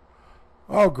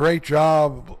 "Oh, great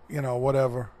job,"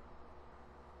 whatever.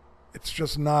 It's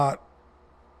just not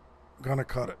gonna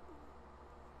cut it.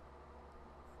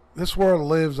 This world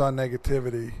lives on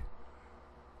negativity,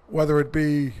 whether it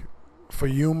be for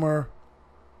humor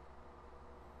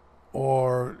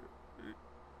or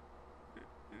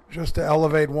just to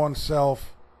elevate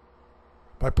oneself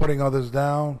by putting others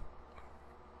down.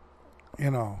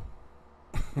 You know,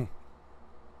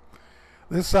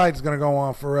 this site's going to go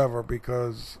on forever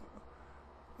because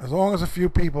as long as a few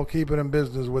people keep it in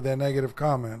business with their negative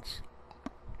comments,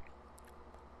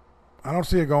 I don't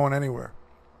see it going anywhere.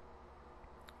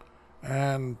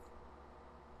 And,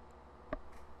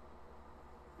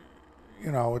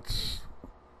 you know,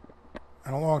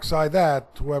 and alongside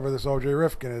that, whoever this O.J.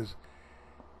 Rifkin is,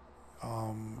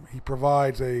 he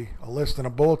provides a list and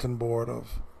a bulletin board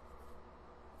of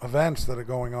events that are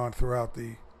going on throughout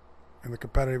in the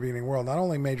competitive eating world. Not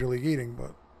only Major League Eating,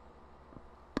 but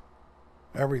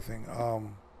everything.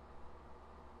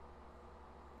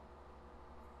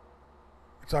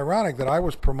 It's ironic that I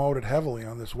was promoted heavily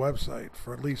on this website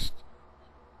for at least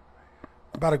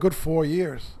about a good 4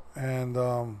 years, and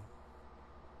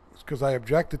it's because I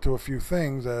objected to a few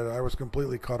things that I was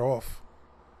completely cut off.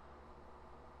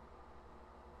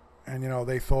 And, you know,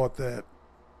 they thought that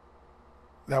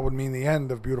would mean the end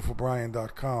of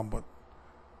Beautifulbrian.com, but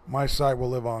my site will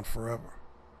live on forever.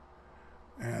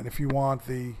 And if you want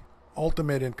the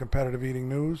ultimate in competitive eating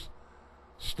news,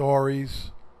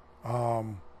 stories,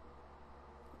 you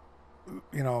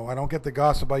know, I don't get the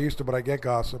gossip I used to, but I get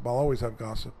gossip. I'll always have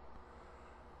gossip.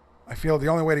 I feel the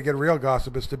only way to get real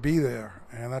gossip is to be there,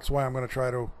 and that's why I'm going to try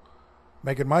to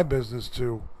make it my business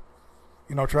to,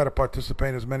 you know, try to participate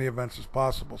in as many events as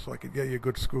possible so I could get you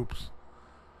good scoops.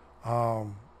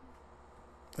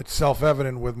 It's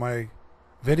self-evident with my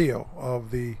video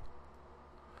of the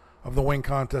wing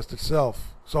contest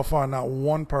itself. So far, not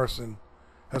one person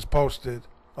has posted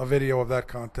a video of that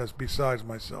contest besides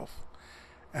myself.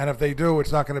 And if they do,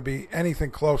 it's not going to be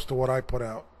anything close to what I put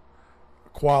out,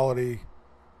 quality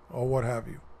or what have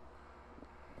you.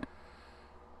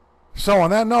 So on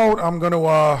that note, I'm going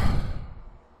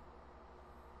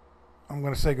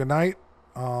to say goodnight.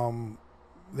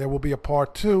 There will be a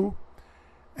part 2,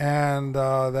 and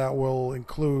that will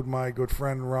include my good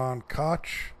friend Ron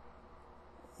KOCH,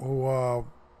 who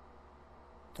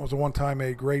was at one time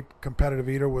a great competitive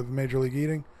eater with Major League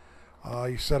Eating.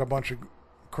 He set a bunch of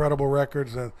incredible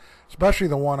records, and especially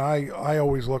the one I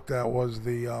always looked at was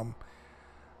the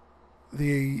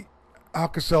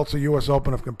Alka-Seltzer U.S.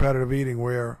 Open of Competitive Eating,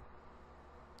 where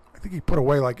I think he put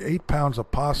away like 8 pounds of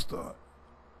pasta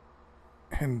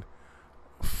in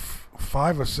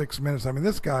 5 or 6 minutes. I mean,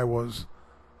 this guy was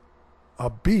a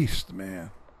beast,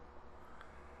 man.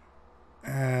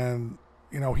 And,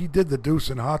 you know, he did the deuce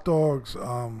in hot dogs.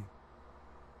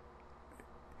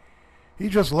 He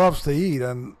just loves to eat,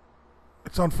 and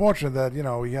it's unfortunate that, you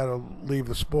know, he had to leave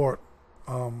the sport.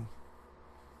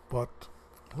 But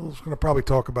we're going to probably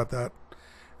talk about that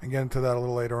and get into that a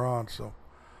little later on. So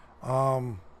I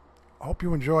hope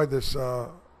you enjoyed this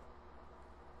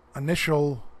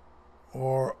initial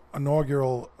or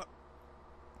inaugural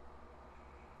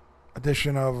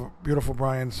edition of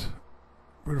Beautifulbrian's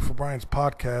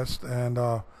podcast, and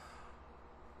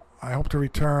I hope to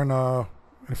return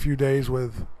in a few days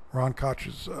with Ron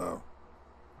Koch's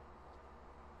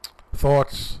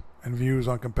thoughts and views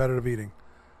on competitive eating.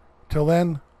 Till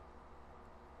then,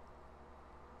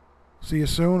 see you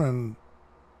soon, and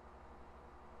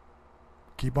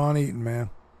keep on eating, man.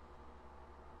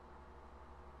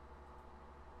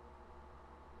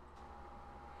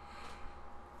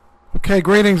 Okay,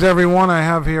 greetings everyone. I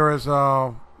have here as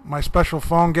my special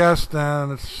phone guest,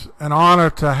 and it's an honor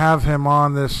to have him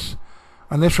on this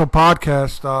initial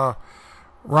podcast.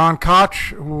 Ron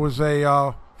Koch, who was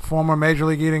a former Major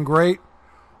League Eating great,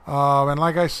 and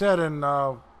like I said, and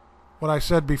what I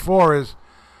said before is,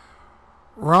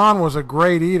 Ron was a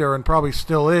great eater and probably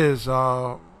still is.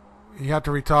 He had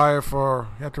to retire for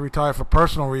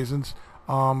personal reasons,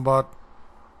 but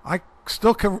I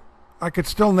could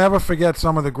still never forget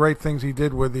some of the great things he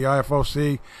did with the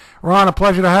IFOC. Ron, a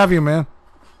pleasure to have you, man.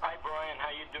 Hi, Brian. How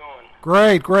you doing?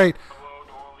 Great. Hello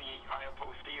to all the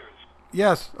IFOCers.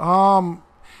 Yes.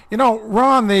 You know,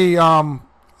 Ron,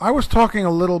 I was talking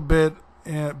a little bit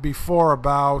before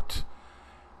about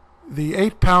the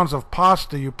 8 pounds of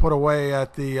pasta you put away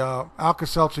at the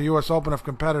Alka-Seltzer U.S. Open of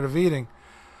Competitive Eating.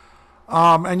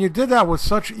 And you did that with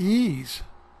such ease.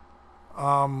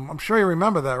 I'm sure you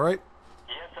remember that, right?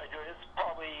 Yes, I do. It's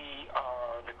probably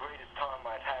the greatest time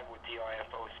I've had with the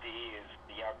IFOC is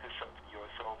the Alka-Seltzer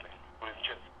U.S. Open. It was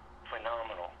just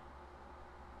phenomenal.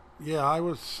 Yeah, I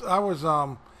was,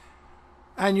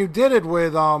 and you did it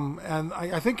with, and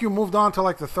I think you moved on to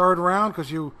like the third round because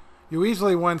you you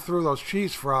easily went through those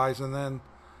cheese fries, and then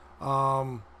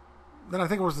I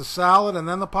think it was the salad, and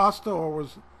then the pasta, or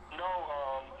was... No,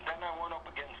 then I went up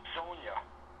against Sonia.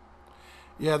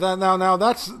 Yeah, now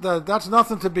that's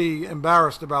nothing to be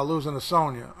embarrassed about, losing to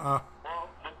Sonia. Well,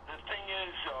 the thing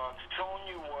is,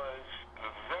 Sonia was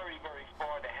very, very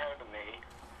far ahead of me,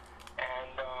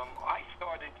 and I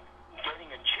started getting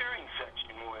a cheering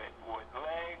section with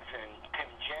Legs and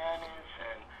Tim Janis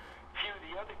and a few of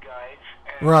the other guys.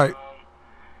 And, right.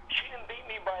 She didn't beat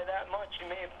me by that much. She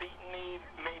may have beaten me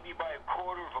maybe by a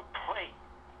quarter of a plate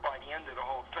by the end of the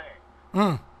whole thing.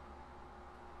 Mm.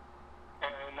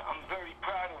 And I'm very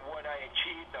proud of what I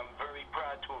achieved. I'm very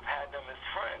proud to have had them as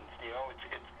friends. You know,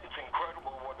 it's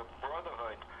incredible what a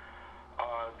brotherhood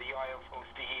the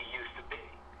IFOCE used to be.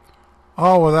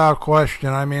 Oh, without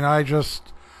question. I mean, I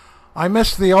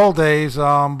miss the old days,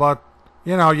 but,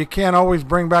 you know, you can't always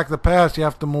bring back the past. You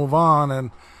have to move on.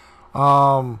 And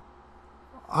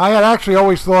I had actually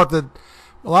always thought that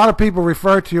a lot of people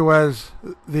refer to you as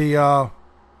the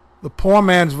poor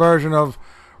man's version of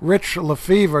Rich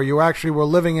Lefevre. You actually were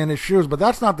living in his shoes, but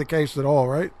that's not the case at all,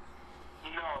 right?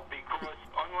 No, because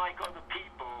unlike other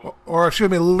people... Or excuse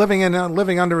me, living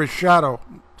under his shadow,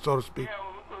 so to speak. Yeah,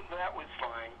 that was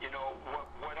fine. You know,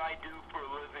 what I do for a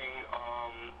living,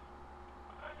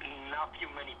 not too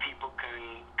many people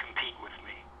can compete with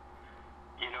me.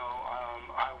 You know,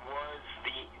 I was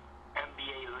the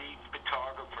NBA lead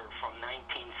photographer from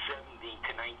 1970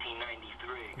 to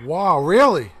 1993. Wow,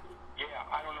 really? Yeah,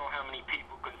 I don't know how many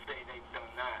people can say they've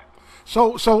done that.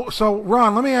 So,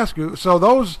 Ron, let me ask you. So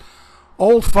those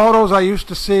old photos I used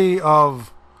to see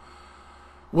of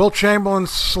Will Chamberlain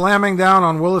slamming down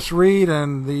on Willis Reed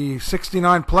and the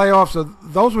 '69 playoffs,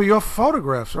 those were your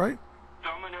photographs, right?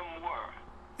 Some of them were.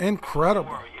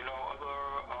 Incredible. You know,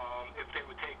 if they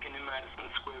were taken in Madison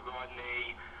Square Garden,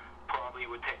 they probably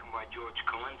were taken by George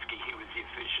Kalinsky. He was the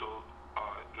official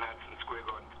Madison Square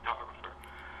Garden photographer.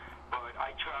 But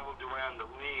I traveled around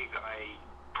the league. I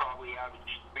probably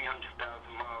averaged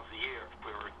 300,000 miles a year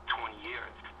for 20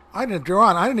 years. I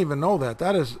didn't even know that.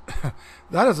 That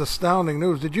is astounding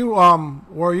news. Did you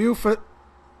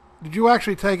did you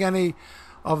actually take any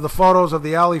of the photos of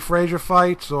the Ali Frazier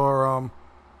fights, or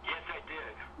Yes, I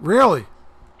did. Really?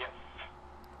 Yes.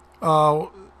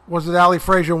 Was it Ali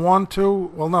Frazier 1,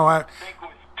 2? Well, no, I think it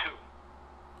was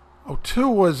 2. Oh, 2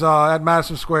 was at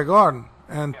Madison Square Garden,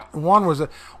 and yeah. 1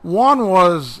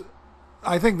 was,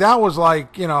 I think that was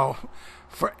like, you know,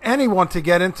 for anyone to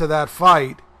get into that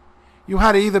fight, you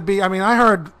had to either be, I mean, I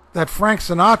heard that Frank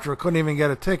Sinatra couldn't even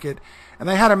get a ticket, and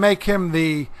they had to make him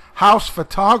the house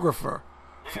photographer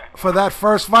for that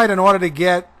first fight in order to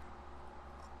get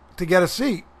a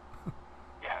seat.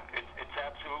 Yeah, it's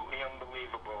absolutely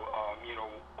unbelievable, you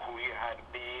know, who you had to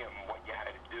be and what you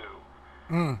had to do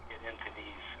to get into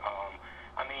these.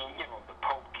 I mean, you know, the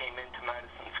Pope came into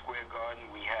Madison Square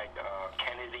Garden. We had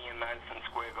Kennedy in Madison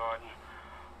Square Garden.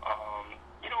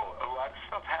 You know, a lot of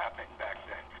stuff happened back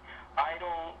then. I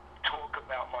don't talk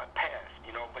about my past,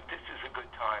 you know, but this is a good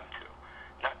time to.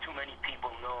 Not too many people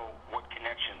know what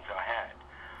connections I had.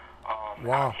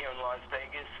 Wow. Out here in Las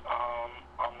Vegas,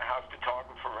 I'm the house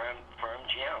photographer for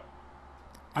MGM.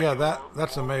 Yeah,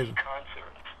 that's amazing.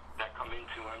 Concerts that come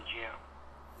into MGM.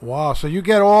 Wow, so you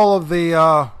get all of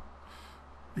the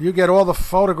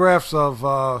photographs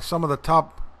of some of the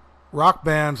top rock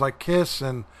bands like Kiss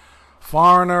and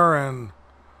Foreigner and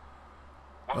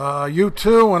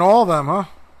U2 and all of them, huh?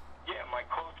 Yeah, my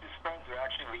closest friends are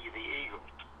actually the Eagles.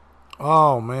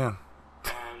 Oh, man.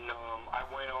 And I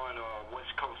went on a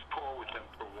West Coast tour with them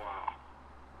for a while.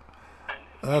 And,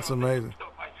 that's amazing.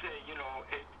 Stuff I say, you know,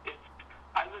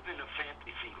 I live in a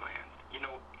fantasy land. You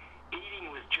know, eating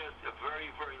was just a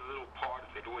very, very little part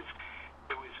of it. It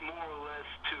was more or less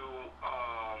to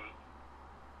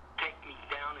take me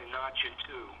down a notch or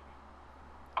two.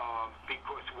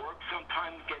 Because work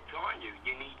sometimes gets on you.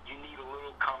 You need a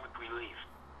little comic relief.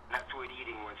 That's what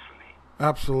eating was for me.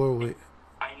 Absolutely.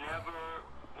 I never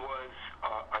was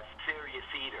a serious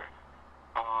eater.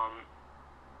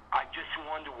 I just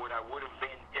wonder what I would have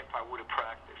been if I would have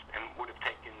practiced and would have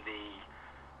taken the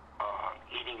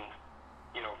eating,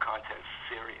 you know, contest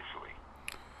seriously.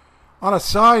 On a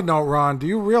side note, Ron, do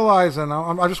you realize, and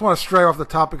I just want to stray off the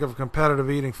topic of competitive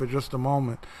eating for just a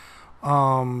moment,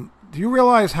 do you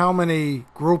realize how many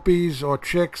groupies or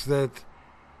chicks that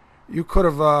you could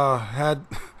have had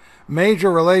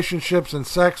major relationships and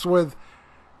sex with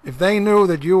if they knew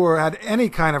that you had any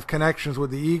kind of connections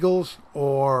with the Eagles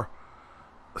or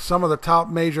some of the top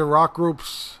major rock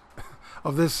groups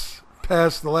of the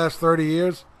last 30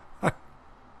 years? It's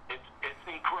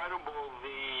incredible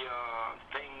the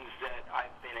things that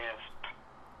I've been asked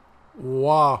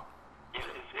Wow. It's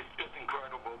just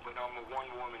incredible, but I'm a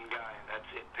one-woman guy. That's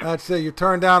it. That's it. You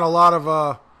turned down a lot of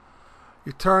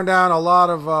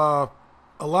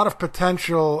a lot of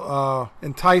potential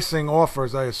enticing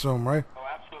offers, I assume, right? Oh,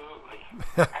 absolutely.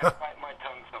 I have to bite my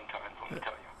tongue sometimes, let me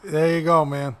tell you. There you go,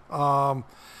 man.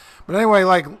 But anyway,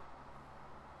 like,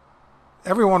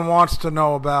 everyone wants to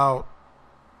know about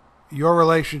your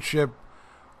relationship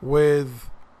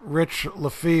with Rich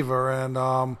Lefevre, and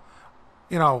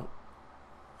you know,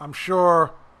 I'm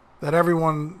sure that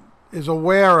everyone is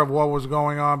aware of what was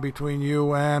going on between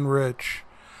you and Rich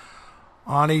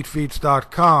on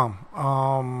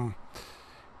eatfeats.com.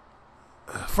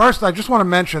 First, I just want to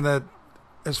mention that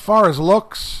as far as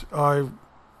looks,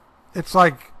 it's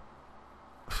like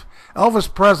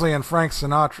Elvis Presley and Frank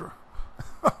Sinatra.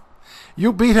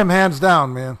 You beat him hands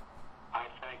down, man. I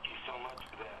thank you so much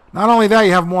for that. Not only that,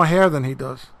 you have more hair than he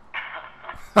does.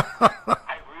 I really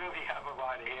have a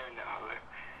lot of hair now.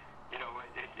 You know,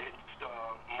 it's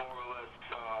more or less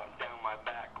down my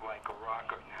back like a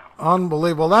rocker now.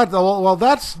 Unbelievable.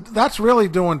 That's really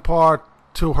due in part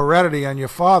to heredity and your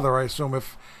father, I assume.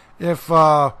 If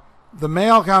the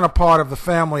male counterpart of the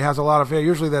family has a lot of hair,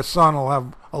 usually their son will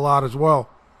have a lot as well.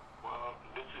 Well,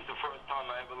 this is the first time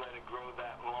I ever let it grow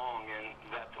that long, and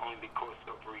that's only because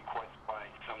of a request by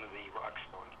some of the rock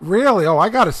stars. Really? Oh,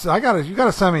 you gotta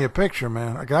send me a picture,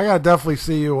 man. I gotta definitely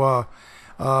see you,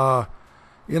 duked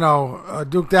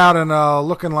out and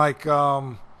looking like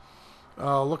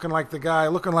the guy,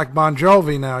 looking like Bon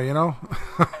Jovi now, you know. You know,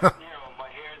 my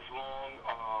hair is long.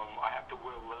 I have to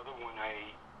wear leather when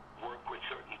I work with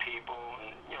certain people,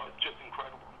 and you know, it's just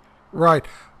incredible. Right.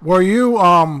 Were you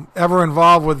ever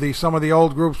involved with some of the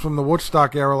old groups from the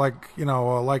Woodstock era, like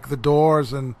like the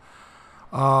Doors and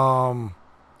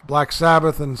Black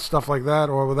Sabbath and stuff like that,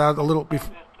 or was that a little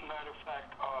before? As a matter of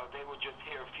fact, they were just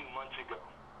here a few months ago.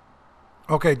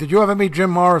 Okay. Did you ever meet Jim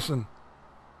Morrison?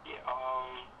 Yeah.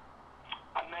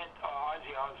 I met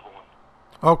Ozzy Osbourne.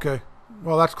 Okay.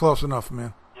 Well, that's close enough,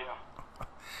 man. Yeah.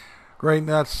 Great.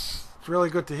 It's really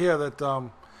good to hear that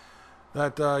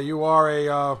you are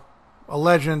a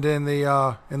legend in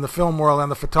the film world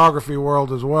and the photography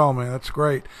world as well, man. That's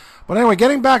great. But anyway,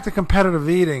 getting back to competitive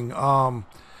eating, I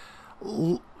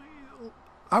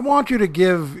want you to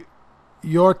give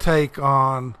your take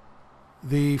on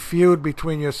the feud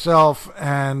between yourself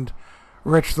and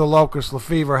Rich the Locust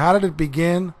Lefevre. How did it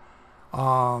begin?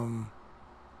 How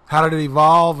did it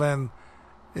evolve? And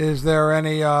is there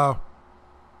any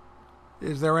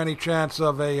chance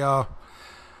of a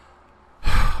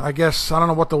I guess I don't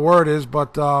know what the word is,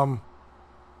 but a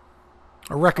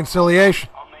reconciliation?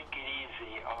 I'll make it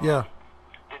easy. Yeah.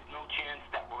 There's no chance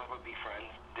that we'll ever be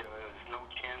friends. There's no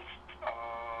chance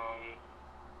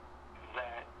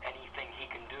that anything he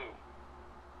can do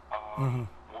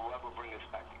will ever bring us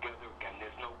back together again.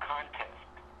 There's no contest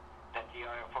that the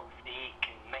IFOC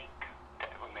can make to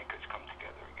ever make us come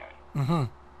together again. Mm-hmm.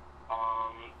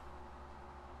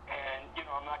 And, you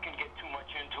know, I'm not going to get too much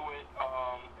into it.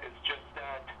 It's just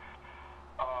that,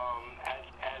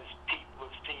 as people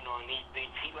have seen on these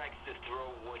beats, he likes to throw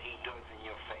what he does in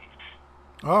your face.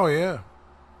 Oh yeah.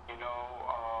 You know,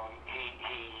 he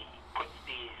puts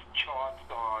these charts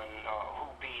on who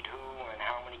beat who and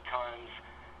how many times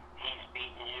he's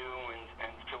beaten you and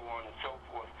so on and so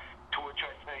forth. To which I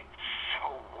say,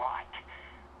 so what?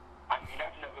 I mean,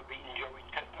 I've never beaten Joey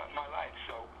Chestnut in my life,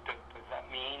 so does that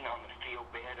mean I'm going to feel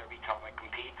bad every time I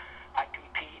compete? I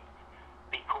compete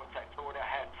because I thought I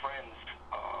had friends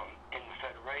in the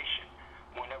Federation.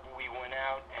 Whenever we went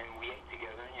out and we ate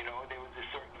together, you know, there was a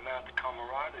certain amount of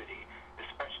camaraderie,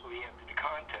 especially after the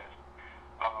contest.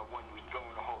 When we'd go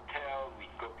in a hotel,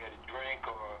 we'd go get a drink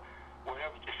or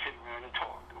whatever, just sit around and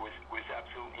talk. It was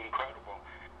absolutely incredible.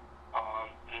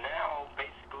 Now,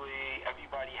 basically,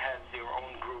 everybody has their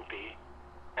own groupie,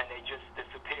 and they just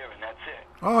disappear, and that's it.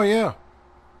 Oh yeah.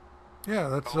 Yeah,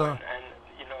 that's And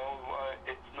you know,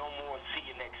 it's no more see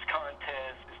you next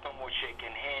contest. It's no more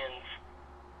shaking hands.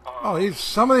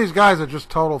 Some of these guys are just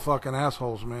total fucking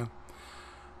assholes, man.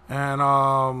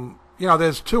 And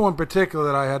there's two in particular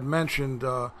that I had mentioned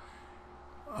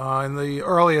in the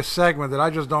earlier segment that I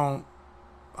don't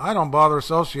bother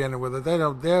associating with it.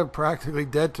 They're practically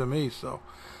dead to me. So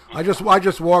I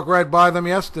just walked right by them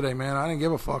yesterday, man. I didn't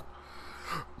give a fuck.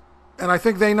 And I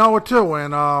think they know it too.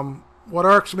 And what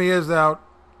irks me is that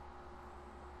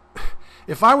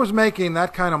if I was making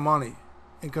that kind of money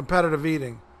in competitive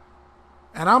eating,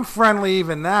 and I'm friendly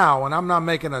even now, and I'm not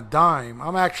making a dime,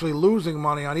 I'm actually losing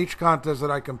money on each contest that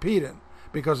I compete in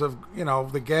because of,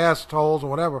 the gas tolls or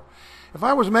whatever. If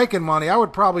I was making money,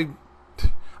 I'd probably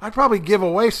give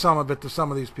away some of it to some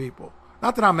of these people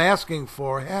Not that I'm asking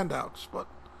for handouts, but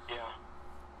Yeah.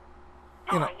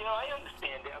 You know. I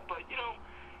understand that, but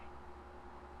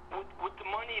with the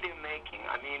money they're making,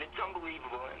 I mean, it's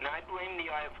unbelievable, and I blame the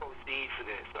IFOC for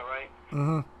this. All right.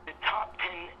 Mm-hmm. The top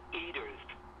 10 eaters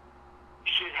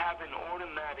should have an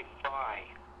automatic buy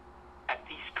at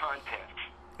these contests.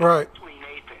 Right. Especially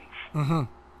Nathan's. Mm-hmm.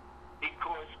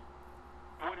 Because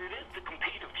what it is to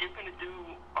compete, if you're going to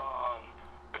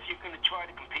try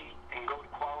to compete and go to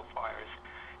qualifiers,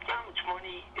 you know how much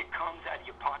money it comes out of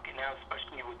your pocket now,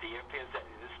 especially with the airfares that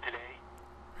it is today?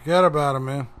 Forget about it,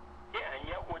 man. Yeah, and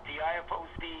yet what the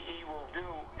IFOCE will do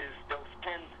is they'll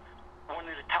send one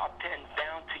of the top 10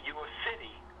 down to your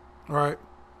city. Right.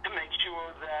 To make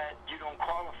sure that you don't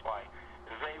qualify.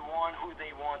 They want who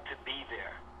they want to be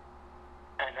there.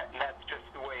 And that's just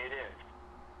the way it is.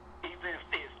 Even if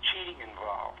there's cheating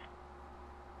involved.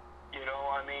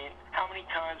 I mean, how many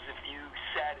times have you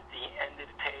sat at the end of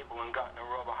the table and gotten a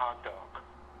rubber hot dog?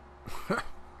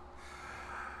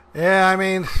 Yeah, I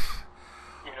mean...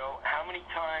 How many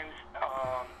times,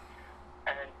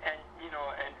 and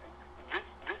this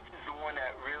is the one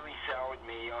that really soured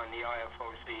me on the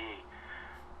IFOCE.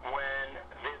 When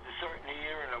there's a certain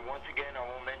year, and once again I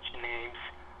won't mention names,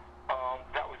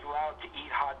 that was allowed to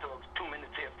eat hot dogs 2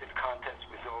 minutes after the contest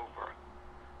was over,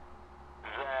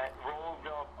 that rolled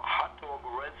up hot dog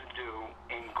residue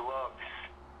in gloves,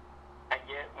 and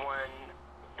yet when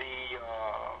the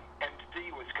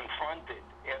MC was confronted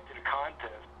after the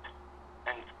contest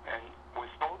and was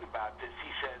told about this,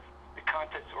 he says, the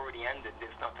contest already ended,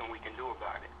 there's nothing we can do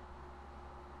about it.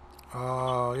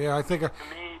 Yeah, I think... To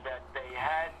me, that they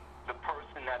had the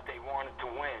person that they wanted to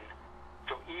win.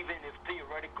 So even if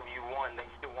theoretically you won, they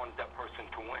still wanted that person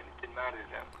to win. It didn't matter to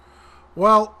them.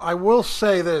 Well, I will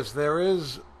say this. There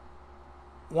is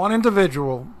one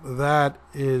individual that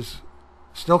is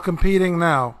still competing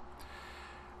now.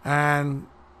 And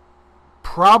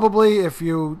probably if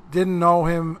you didn't know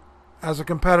him as a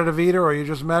competitive eater or you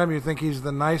just met him, you think he's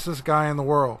the nicest guy in the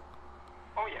world.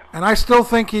 Oh, yeah. And I still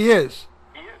think he is.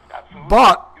 He is, absolutely.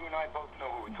 But... You and I both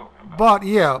know who we're talking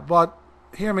about. But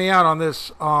hear me out on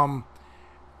this.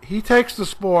 He takes the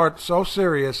sport so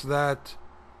serious that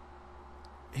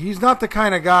he's not the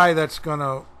kind of guy that's going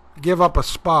to give up a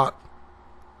spot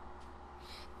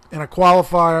in a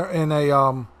qualifier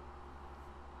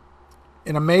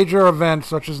in a major event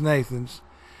such as Nathan's.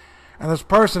 And this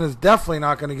person is definitely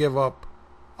not going to give up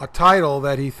a title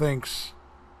that he thinks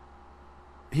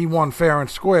he won fair and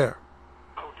square.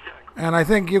 Oh, exactly. And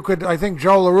I think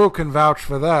Joe LaRue can vouch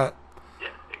for that. Yeah,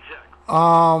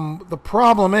 exactly. The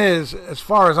problem is, as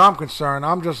far as I'm concerned,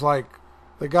 I'm just like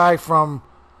the guy from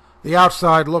the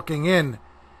outside looking in.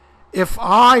 If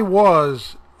I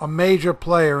was a major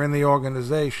player in the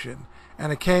organization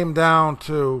and it came down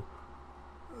to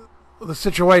the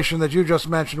situation that you just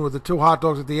mentioned with the 2 hot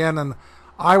dogs at the end and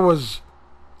I was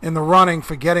in the running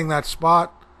for getting that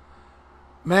spot,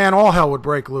 man, all hell would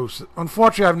break loose.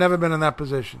 Unfortunately, I've never been in that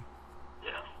position.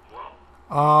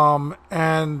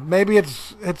 And maybe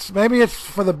it's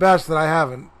for the best that I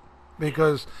haven't,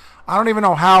 because I don't even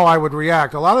know how I would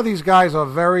react. A lot of these guys are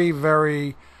very,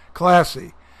 very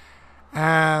classy,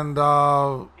 and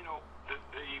the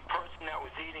person that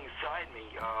was eating beside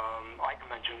me, I can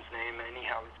mention his name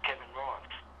anyhow, is Kevin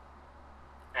Ross,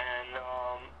 and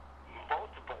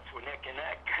both of us were neck and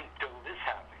neck until this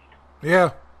happened.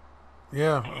 Yeah. He's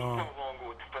no longer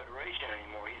with the Federation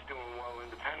anymore. He's doing well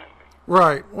independently.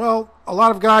 Right. Well, a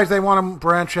lot of guys, they want to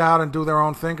branch out and do their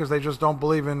own thing because they just don't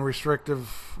believe in restrictive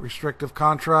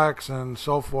contracts and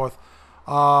so forth.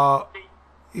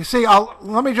 You see,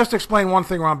 let me just explain one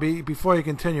thing, Ron, before you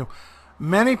continue.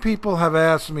 Many people have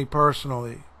asked me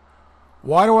personally,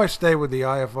 why do I stay with the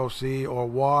IFOC, or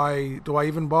why do I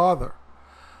even bother?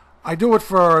 I do it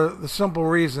for the simple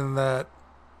reason that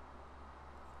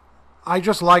I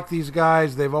just like these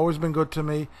guys. They've always been good to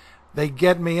me. They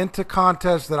get me into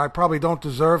contests that I probably don't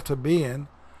deserve to be in.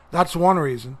 That's one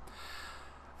reason.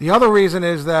 The other reason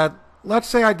is that, let's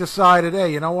say I decided,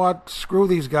 hey, you know what? Screw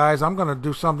these guys. I'm going to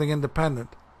do something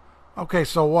independent. Okay,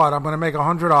 so what? I'm going to make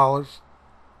 $100.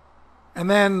 And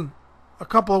then a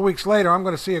couple of weeks later, I'm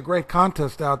going to see a great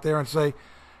contest out there and say,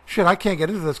 shit, I can't get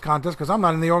into this contest because I'm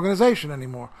not in the organization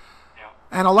anymore. Yeah.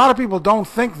 And a lot of people don't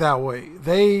think that way.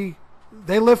 They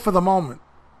live for the moment.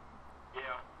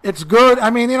 It's good.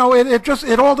 I mean, it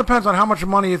all depends on how much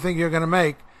money you think you're going to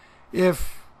make.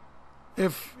 If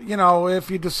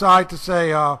you decide to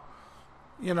say, I've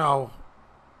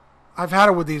had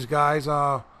it with these guys,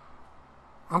 I'm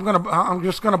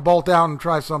just gonna bolt out and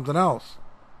try something else.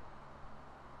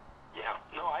 Yeah,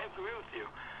 no, I agree with you.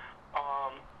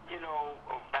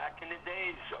 Back in the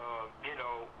days,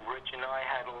 Rich and I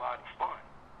had a lot of fun.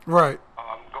 Right.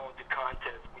 Going to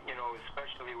contests,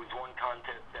 especially it was one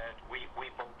contest that we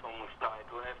both almost died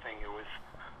laughing. It was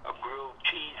a grilled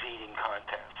cheese eating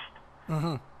contest.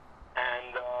 Mm-hmm.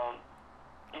 And,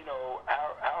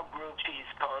 our grilled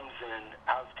cheese comes and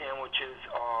our sandwiches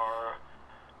are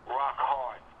rock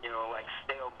hard, like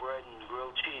stale bread and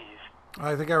grilled cheese.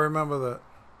 I think I remember that.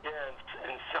 Yeah,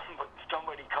 and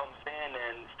somebody comes in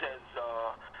and says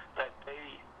that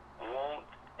they won't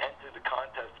enter the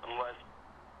contest unless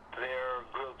their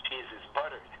grilled cheese is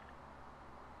buttered.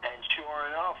 And sure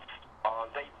enough,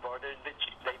 they buttered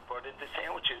the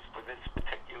sandwiches for this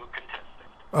particular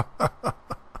contestant.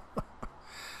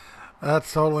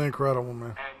 That's totally incredible,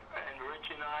 man. And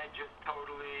Rich and I just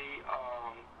totally,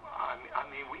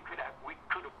 we could have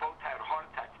both had heart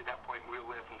attacks at that point. We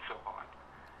were laughing so hard.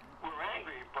 We were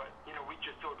angry, but we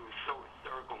just thought it was so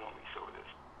hysterical when we saw this.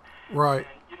 Right.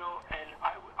 And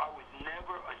I was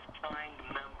never a signed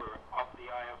member of the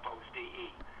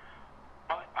IFOCE,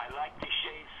 but I liked the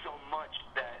Shays so much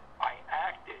that I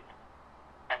acted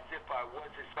as if I was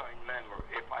a signed member.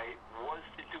 If I was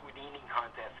to do an eating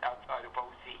contest outside of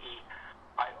OCE,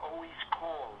 I always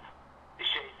called the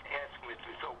Shays to ask them if it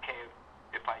was okay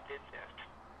if I did this.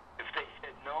 If they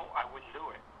said no, I wouldn't do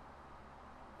it.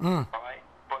 Mm. All right?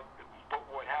 But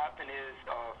what happened is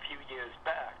a few years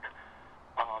back,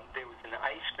 there was an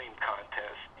ice cream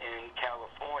contest in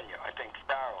California, I think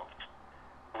Starrells,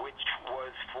 which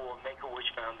was for Make-A-Wish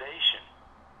Foundation.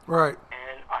 Right.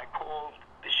 And I called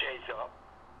the Shays up,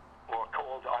 or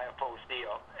called IFOC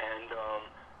up, and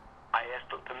I asked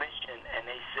for permission, and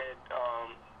they said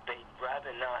they'd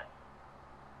rather not,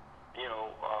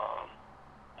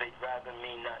 they'd rather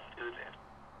me not do this.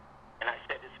 And I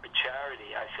said, it's for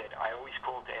charity. I said, I always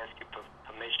call to ask you for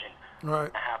permission.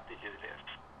 Right. I have to do this.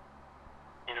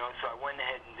 So I went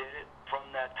ahead and did it. From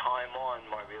that time on,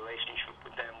 my relationship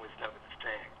with them was never the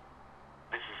same.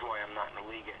 This is why I'm not in the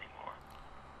league anymore.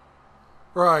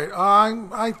 Right.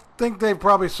 I think they've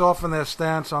probably softened their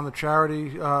stance on the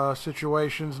charity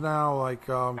situations now, like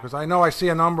because I know I see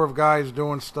a number of guys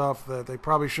doing stuff that they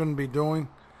probably shouldn't be doing,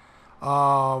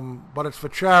 but it's for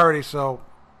charity, so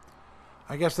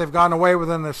I guess they've gotten away with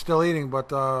it and they're still eating,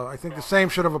 but I think the same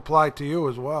should have applied to you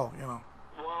as well,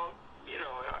 Well,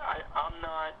 I'm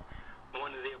not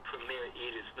one of their premier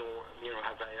eaters, nor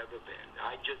have I ever been.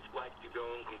 I just like to go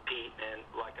and compete, and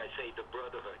like I say, the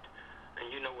brotherhood.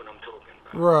 And you know what I'm talking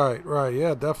about. Right,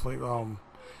 yeah, definitely. All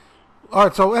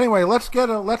right, so anyway, let's get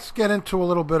into a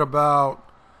little bit about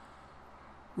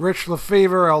Rich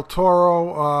Lefevre, El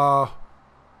Toro.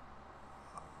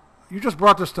 You just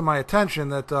brought this to my attention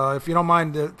that if you don't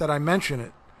mind that I mention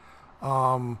it,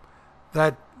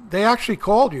 that they actually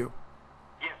called you.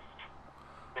 Yes.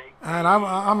 And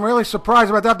I'm really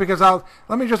surprised about that because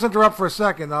let me just interrupt for a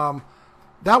second.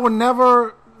 That would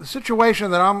never the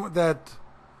situation that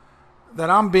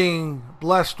I'm being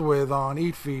blessed with on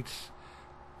Eat Feats.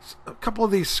 A couple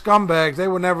of these scumbags, they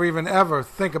would never even ever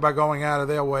think about going out of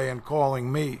their way and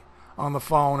calling me on the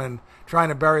phone and trying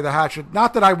to bury the hatchet.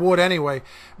 Not that I would anyway,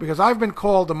 because I've been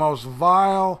called the most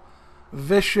vile,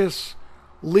 vicious,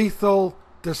 lethal,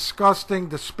 disgusting,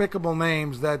 despicable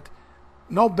names that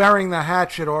no burying the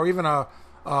hatchet or even a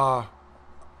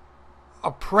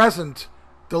present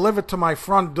delivered to my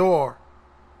front door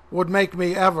would make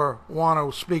me ever want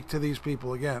to speak to these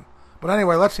people again. But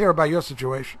anyway, let's hear about your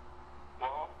situation.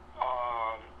 Well,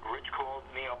 Rich called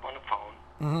me up on the phone.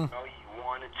 Mm-hmm. He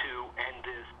wanted to end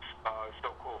this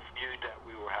so-called feud that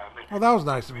we were having. Well, that was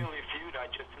nice of him. Really a feud, I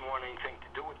just didn't want anything to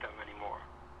do with them anymore.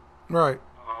 Right.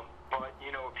 But,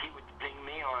 if he would sting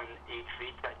me on 8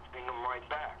 feet, I'd sting him right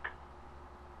back.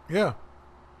 Yeah.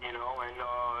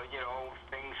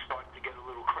 Things start to get a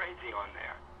little crazy on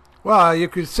there. Well, you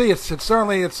can see it's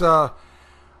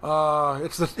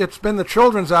been the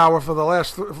children's hour for the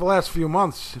last few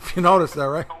months. If you notice that,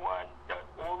 right? You know what?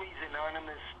 All these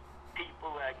anonymous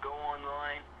people that go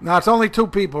online. No, it's only 2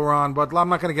 people, Ron. But I'm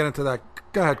not going to get into that.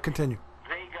 Go ahead, continue.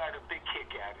 They got a big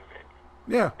kick out of it.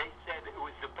 Yeah. They said it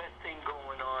was the best thing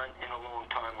going on in a long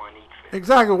time on Eat Fit.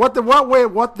 Exactly.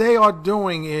 What they are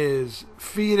doing is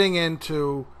feeding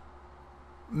into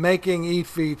making Eat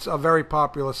Feats a very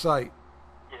popular site.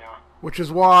 Which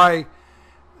is why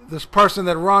this person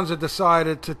that runs it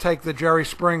decided to take the Jerry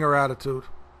Springer attitude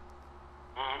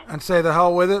and say, the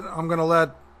hell with it. I'm going to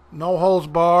let no holds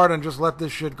barred and just let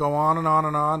this shit go on and on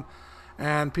and on.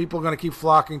 And people are going to keep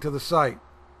flocking to the site.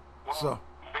 Well,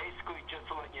 basically, just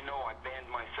to let you know, I banned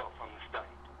myself from the site.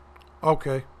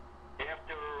 Okay.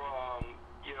 After,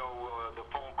 the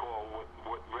phone call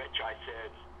with Rich,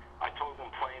 I told him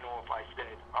plain off, I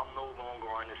said, I'm no longer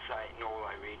on the site, nor will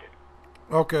I read it.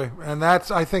 Okay, and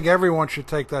I think everyone should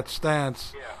take that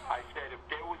stance. Yeah, I said if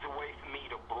there was a way for me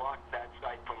to block that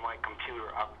site from my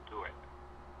computer, I would do it.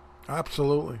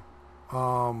 Absolutely.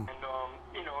 And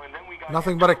then we got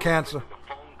Nothing but a cancer. A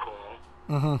phone call.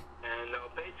 Mm-hmm. And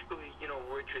basically,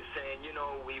 Rich is saying,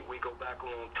 we go back a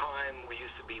long time. We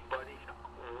used to be buddies.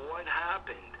 What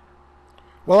happened?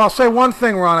 Well, I'll say one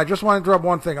thing, Ron. I just want to interrupt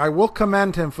one thing. I will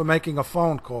commend him for making a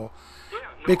phone call. Yeah,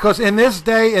 because in this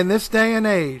day and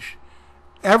age,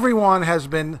 everyone has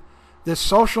been, this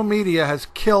social media has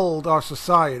killed our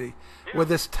society with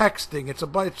this texting.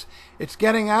 It's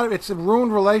getting out of, it's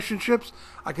ruined relationships.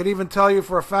 I could even tell you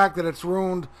for a fact that it's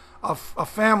ruined a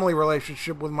family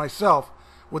relationship with myself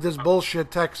with this bullshit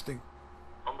texting.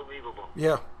 Unbelievable.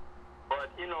 Yeah. But,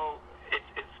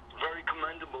 it's very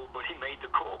commendable, but he made the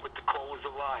call, but the call was a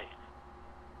lie.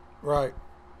 Right.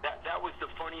 That was the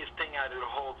funniest thing out of the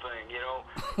whole thing,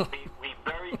 we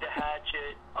buried the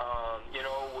hatchet,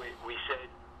 we said,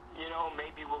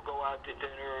 maybe we'll go out to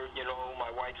dinner, my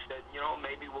wife said,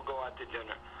 maybe we'll go out to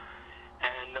dinner.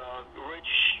 And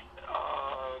Rich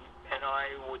and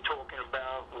I were talking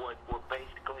about what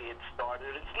basically had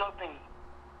started. It's nothing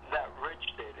that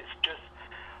Rich did. It's just,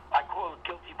 I call it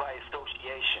guilty by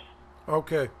association.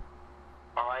 Okay.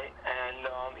 All right? And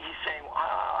he's saying,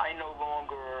 I no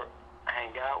longer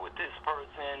hang out with this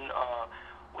person.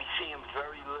 We see him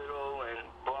very little and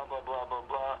blah, blah, blah, blah,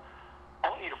 blah.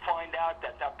 Only to find out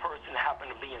that person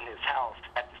happened to be in his house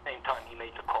at the same time he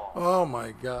made the call. Oh,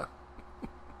 my God.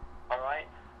 All right?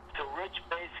 So Rich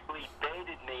basically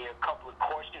baited me a couple of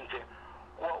questions.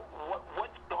 Well,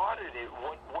 what started it?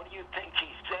 What do you think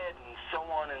he said? And so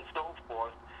on and so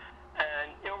forth.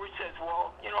 And Rich says,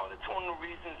 well, that's one of the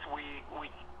reasons we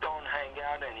don't hang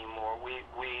out anymore. We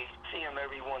see him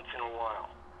every once in a while.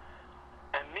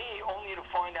 And me, only to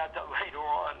find out that later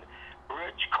on,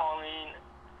 Rich, Colleen,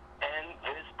 and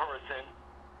this person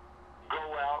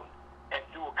go out and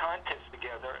do a contest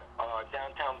together,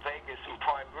 downtown Vegas in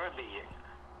prime rib eating.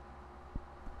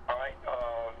 All right.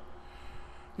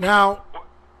 Now,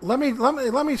 let me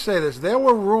say this. There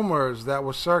were rumors that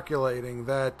were circulating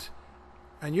that,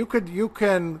 and you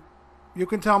can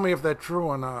tell me if they're true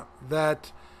or not,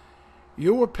 that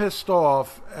you were pissed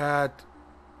off at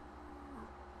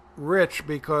Rich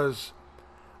because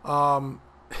I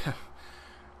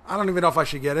don't even know if I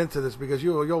should get into this because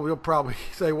you'll probably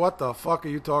say, what the fuck are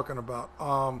you talking about?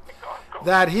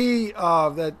 That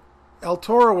El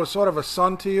Toro was sort of a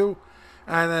son to you,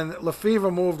 and then Lefevre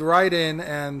moved right in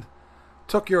and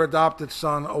took your adopted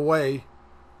son away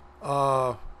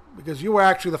because you were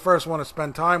actually the first one to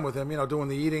spend time with him, doing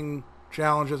the eating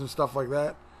challenges and stuff like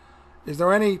that. Is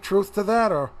there any truth to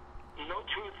that, or? No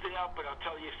truth to that, but I'll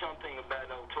tell you something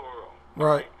about El Toro.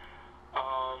 Right.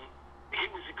 He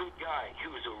was a good guy. He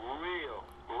was a real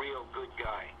good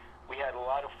guy. We had a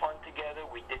lot of fun together.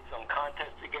 We did some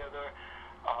contests together.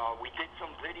 We did some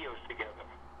videos together.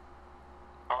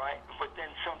 All right? But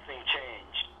then something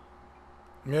changed.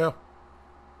 Yeah.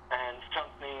 And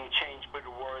something changed for the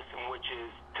worse, and which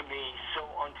is, to me, so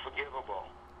unforgivable.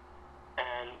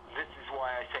 And this is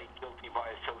why I say guilty by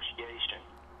association.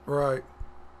 Right.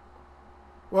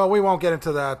 Well, we won't get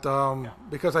into that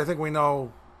because I think we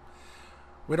know.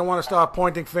 We don't want to start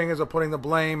pointing fingers or putting the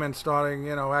blame and starting,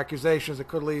 accusations that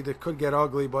could get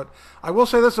ugly. But I will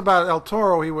say this about El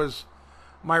Toro: he was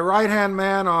my right-hand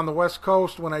man on the West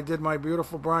Coast when I did my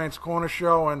Beautifulbrian's Corner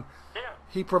show, and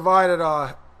he provided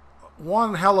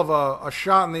one hell of a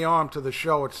shot in the arm to the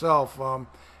show itself. It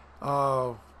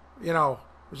was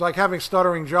like having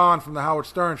Stuttering John from the Howard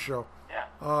Stern show.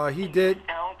 Yeah. He did. Was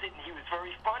talented, and he was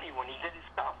very funny when he did his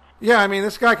stuff. Yeah, I mean,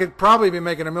 this guy could probably be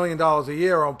making $1 million a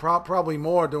year, or probably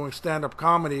more, doing stand-up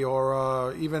comedy,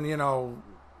 or even,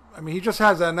 he just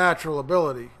has that natural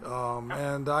ability,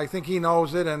 and I think he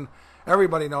knows it, and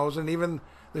everybody knows it. And even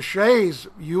the Shays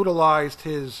utilized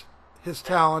his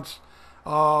talents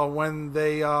when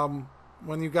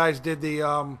you guys did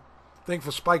the thing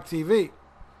for Spike TV.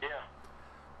 Yeah.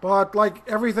 But like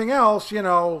everything else,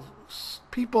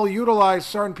 people utilize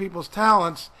certain people's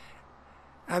talents,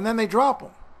 and then they drop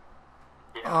them.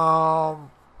 Yeah.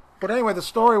 But anyway, the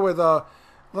story with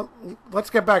let's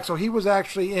get back. So he was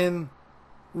actually in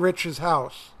Rich's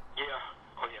house. Yeah.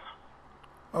 Oh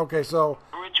yeah. Okay, so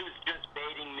Rich was just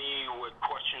baiting me with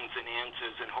questions and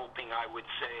answers and hoping I would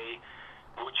say,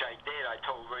 which I did. I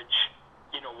told Rich,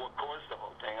 what caused the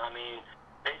whole thing. I mean,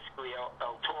 basically,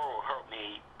 El Toro hurt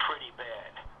me pretty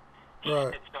bad. He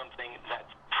Right. did something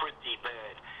that's pretty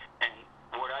bad. And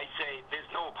what I say, there's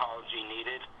no apology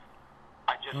needed.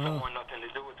 I just don't want nothing to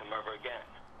do with him ever again.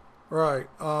 right.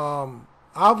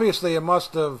 Obviously, it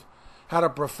must have had a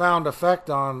profound effect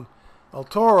on El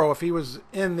Toro, if he was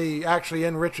actually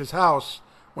in Rich's house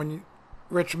when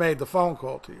Rich made the phone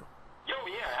call to you. Oh,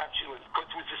 yeah, actually, because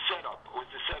it was a setup. It was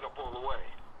a setup all the way.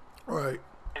 Right.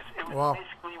 It was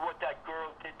basically what that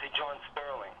girl did to John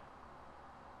Sterling.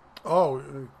 Oh,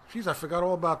 geez, I forgot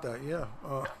all about that. Yeah.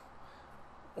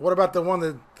 What about the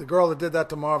girl that did that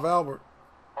to Marv Albert?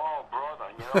 Oh, brother,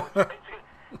 it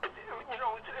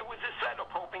was a setup,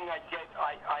 hoping I'd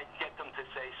get them to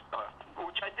say stuff,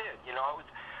 which I did.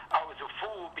 I was a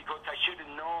fool because I should have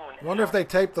known. Wonder if they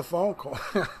taped the phone call.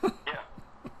 Yeah,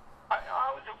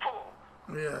 I was a fool.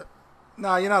 Yeah.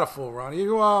 No, you're not a fool, Ron.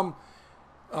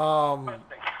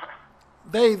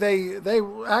 They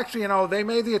actually, they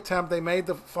made the attempt. They made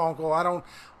the phone call.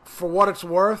 For what it's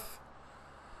worth,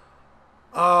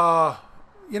 someone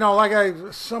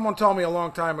told me a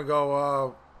long time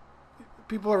ago,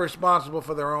 people are responsible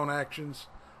for their own actions.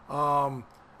 An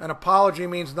apology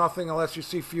means nothing unless you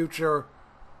see future,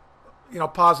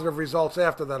 positive results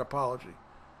after that apology.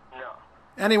 No.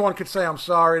 Anyone could say I'm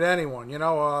sorry to anyone.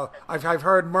 I've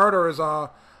heard murderers on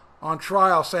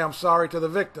trial say I'm sorry to the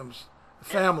victims, the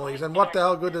families, and what the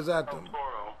hell good does that do? El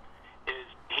Toro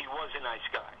he was a nice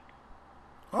guy.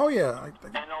 Oh yeah.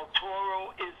 And El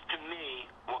Toro is to me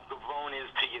what Gavone is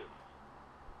to you.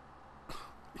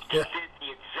 He Yeah. did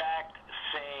the exact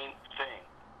same thing.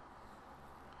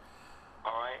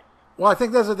 All right. Well, I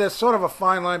think there's sort of a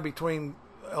fine line between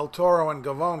El Toro and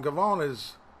Gavone. Gavone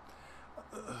is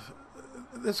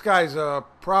this guy's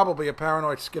probably a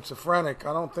paranoid schizophrenic.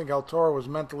 I don't think El Toro was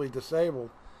mentally disabled.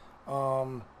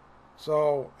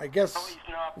 So I guess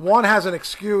one has an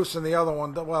excuse and the other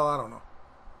one, well, I don't know.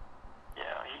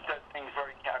 Yeah, he does things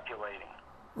very calculating.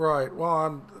 Right.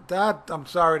 Well, I'm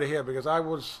sorry to hear, because I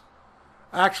was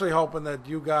actually hoping that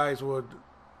you guys would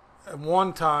at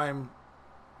one time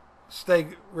stay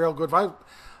real good.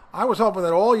 I was hoping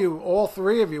that all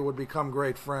three of you would become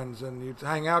great friends and you'd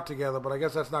hang out together, but I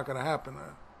guess that's not going to happen. No, it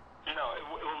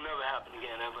will never happen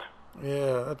again, ever.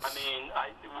 Yeah.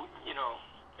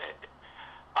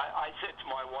 I said to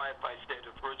my wife, I said,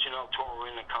 if Rich and El Toro were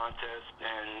in a contest,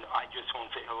 and I just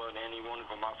won't say hello to any one of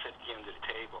them, I'll sit at the end of the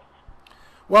table.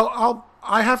 Well,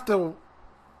 I have to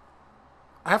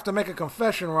make a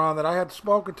confession, Ron, that I had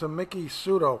spoken to Mickey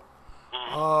Sudo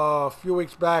a few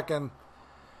weeks back, and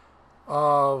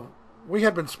we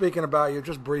had been speaking about you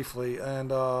just briefly,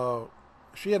 and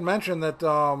she had mentioned that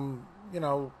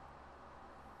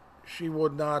she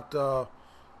would not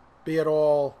be at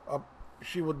all.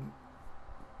 She wouldn't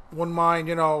mind,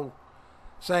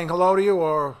 saying hello to you,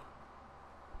 or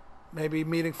maybe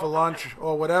meeting for lunch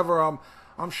or whatever.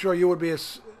 I'm sure you would be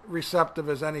as receptive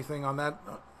as anything on that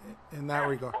in that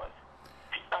regard.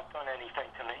 She's not done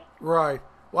anything to me. Right.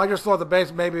 Well, I just thought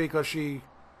maybe because she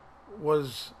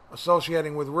was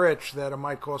associating with Rich that it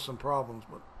might cause some problems,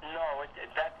 but no, it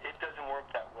doesn't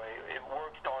work that way. It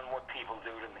works on what people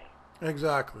do to me.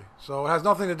 Exactly. So it has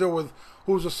nothing to do with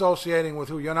who's associating with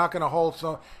who. You're not going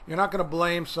to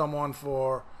blame someone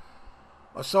for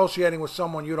associating with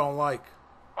someone you don't like.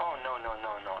 Oh no.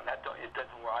 It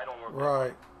doesn't work. I don't work.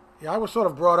 Right. Yeah, I was sort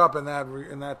of brought up in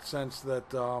that sense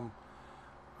that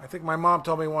I think my mom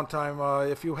told me one time,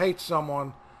 if you hate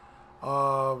someone,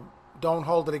 don't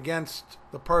hold it against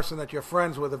the person that you're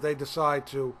friends with if they decide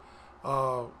to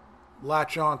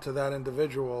latch on to that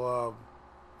individual,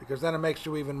 because then it makes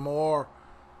you even more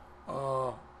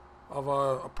of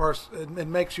a person. It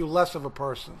makes you less of a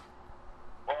person.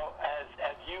 Well, as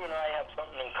you and I have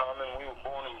something in common, we were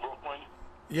born in Brooklyn.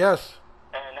 Yes.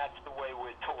 And that's the way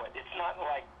we're taught. It's not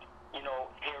like,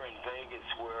 here in Vegas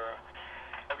where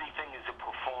everything is a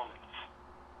performance.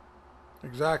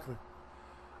 Exactly.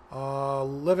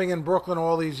 Living in Brooklyn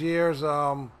all these years,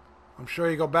 I'm sure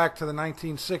you go back to the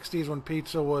 1960s when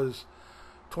pizza was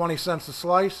 20 cents a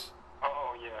slice.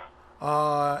 Oh, yeah.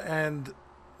 And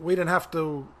we didn't have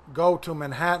to go to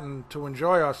Manhattan to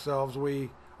enjoy ourselves.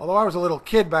 Although I was a little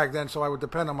kid back then, so I would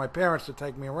depend on my parents to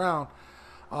take me around.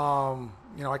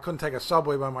 I couldn't take a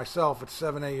subway by myself at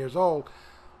 7, 8 years old.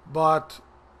 But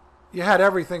you had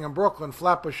everything in Brooklyn.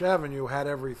 Flatbush Avenue had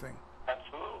everything.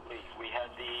 Absolutely. We had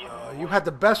you had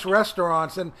the best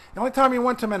restaurants. And the only time you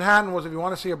went to Manhattan was if you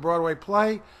want to see a Broadway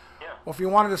play, or if you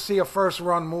wanted to see a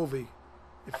first-run movie.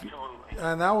 Absolutely.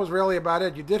 And that was really about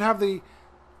it. You did have the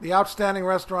outstanding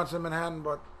restaurants in Manhattan,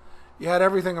 but you had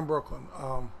everything in Brooklyn.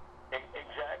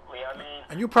 Exactly.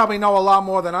 And you probably know a lot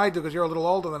more than I do because you're a little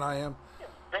older than I am.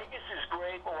 Vegas is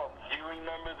great. Well, do you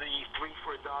remember the 3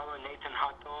 for $1 Nathan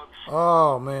hot dogs?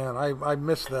 Oh, man, I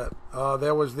missed that.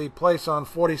 There was the place on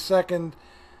 42nd,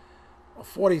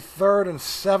 43rd, and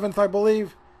 7th, I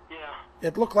believe. Yeah.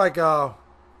 It looked like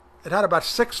it had about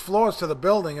 6 floors to the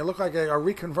building. It looked like a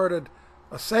reconverted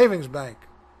a savings bank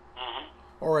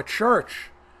or a church.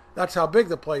 That's how big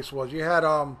the place was. You had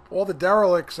all the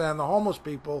derelicts and the homeless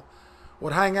people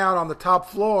would hang out on the top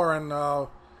floor and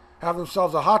have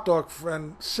themselves a hot dog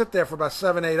and sit there for about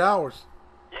 7-8 hours.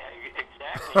 Yeah,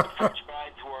 exactly. The French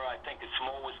fries were, I think, as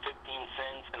small was 15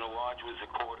 cents and a large was a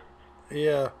quarter.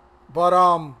 Yeah, but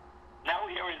now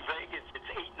here in Vegas, it's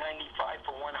 $8.95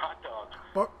 for one hot dog.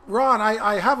 But Ron,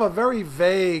 I have a very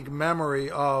vague memory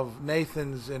of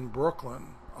Nathan's in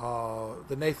Brooklyn.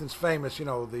 The Nathan's famous,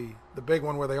 the big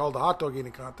one where they hold the hot dog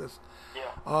eating contest.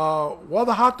 Yeah. Were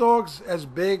the hot dogs as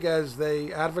big as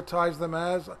they advertised them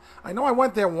as? I know I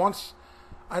went there once.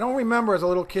 I don't remember as a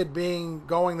little kid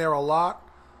going there a lot,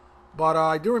 but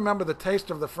I do remember the taste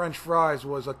of the French fries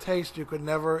was a taste you could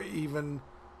never even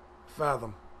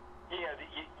fathom. Yeah,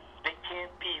 they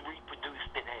can't be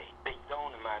reproduced today. They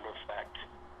don't, as a matter of fact.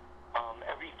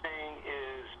 Everything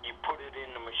is, you put it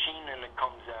in the machine and it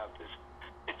comes out.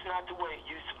 It's not the way it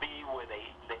used to be where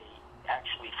they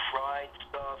actually fried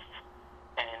stuff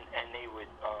and they would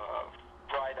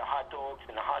fry the hot dogs,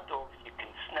 and the hot dogs, you can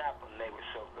snap them. They were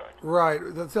so good. Right.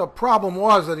 The problem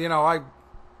was that,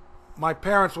 my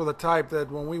parents were the type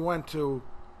that when we went to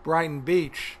Brighton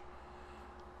Beach,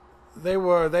 they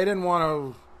didn't want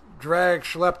to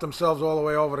schlep themselves all the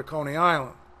way over to Coney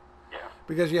Island. Yeah.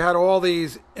 Because you had all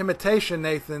these imitation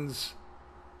Nathan's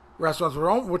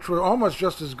restaurants, which were almost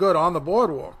just as good on the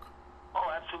boardwalk.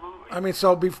 Oh, absolutely. I mean,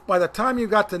 so by the time you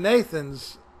got to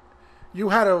Nathan's, you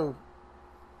had to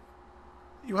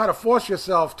force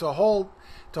yourself to hold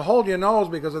your nose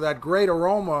because of that great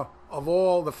aroma of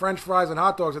all the French fries and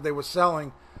hot dogs that they were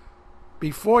selling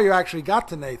before you actually got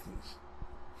to Nathan's.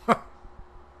 That's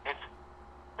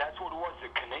what it was, the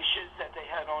knishes that they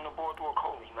had on the boardwalk.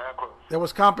 Holy mackerel. There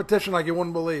was competition like you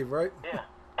wouldn't believe, right? Yeah,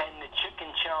 and the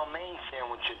chicken chow mein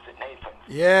sandwiches at Nathan's.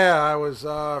 Yeah, I was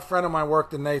a friend of mine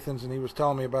worked at Nathan's, and he was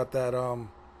telling me about that. It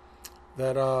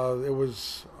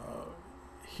was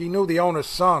he knew the owner's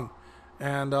son,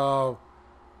 and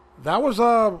that was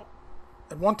at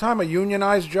one time a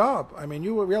unionized job. I mean,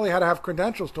 you really had to have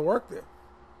credentials to work there.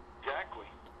 Exactly.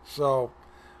 So.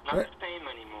 Not the same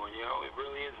anymore, it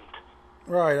really isn't.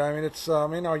 Right. I mean, it's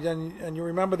and you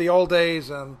remember the old days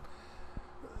and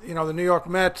the New York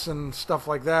Mets and stuff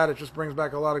like that. It just brings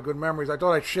back a lot of good memories. I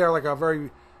thought I'd share like a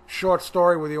very short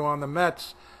story with you on the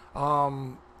Mets.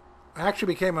 I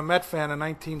actually became a Met fan in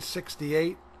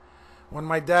 1968 when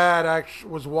my dad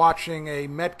was watching a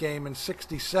Met game in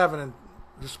 '67 and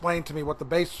explained to me what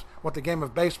the game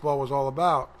of baseball was all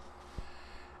about.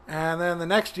 And then the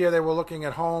next year they were looking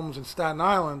at homes in Staten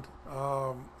Island,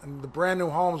 and the brand new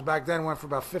homes back then went for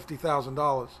about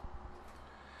 $50,000.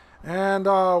 And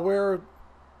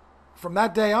from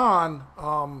that day on,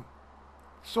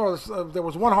 there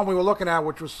was one home we were looking at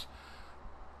which was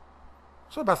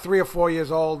about 3 or 4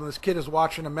 years old, and this kid is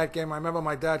watching a Met game. I remember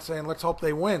my dad saying, "Let's hope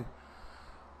they win."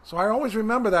 So I always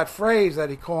remember that phrase that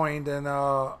he coined, and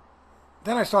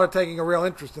then I started taking a real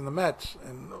interest in the Mets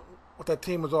and what that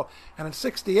team was all. And in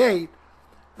 '68,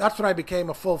 that's when I became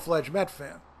a full-fledged Met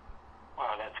fan.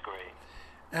 Wow, that's great.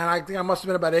 And I think I must have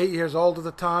been about 8 years old at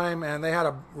the time, and they had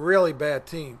a really bad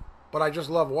team, but I just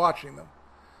loved watching them.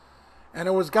 And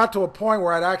it got to a point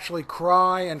where I'd actually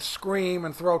cry and scream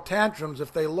and throw tantrums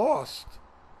if they lost.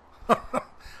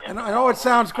 And I know it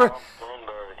sounds great.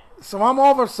 So I'm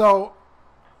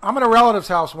at a relative's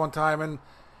house one time, and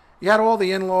you had all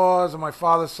the in-laws on my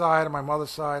father's side and my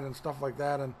mother's side and stuff like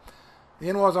that. And the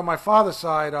in-laws on my father's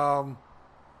side,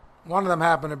 one of them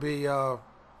happened to be, a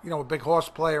big horse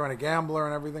player and a gambler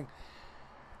and everything.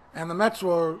 And the Mets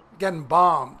were getting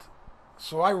bombed.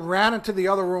 So I ran into the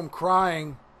other room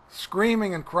crying,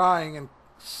 screaming and crying and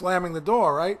slamming the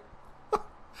door, right?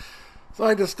 So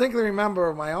I distinctly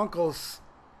remember my uncles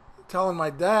telling my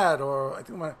dad, or I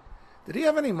think did he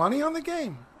have any money on the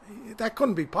game? That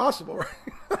couldn't be possible,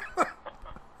 right?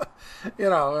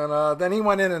 And then he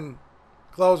went in and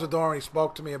closed the door and he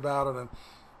spoke to me about it, and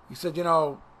he said,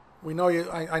 we know you.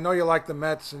 I know you like the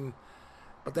Mets,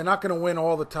 but they're not going to win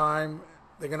all the time.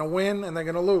 They're going to win and they're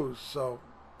going to lose. So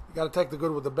you got to take the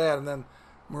good with the bad. And then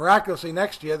miraculously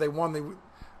next year they won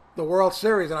the World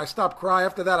Series, and I stopped crying.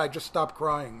 After that, I just stopped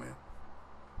crying, man.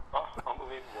 Oh,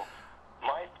 unbelievable.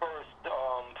 My first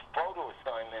photo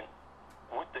assignment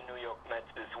with the New York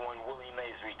Mets is when Willie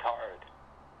Mays retired.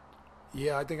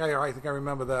 Yeah, I think I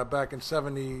remember that back in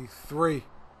 '73.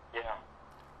 Yeah.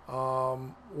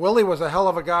 Willie was a hell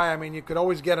of a guy. I mean, you could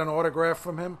always get an autograph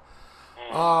from him.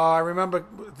 I remember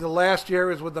the last year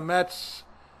was with the Mets.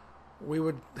 We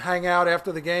would hang out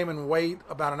after the game and wait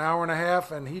about an hour and a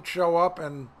half, and he'd show up,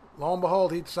 and lo and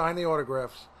behold, he'd sign the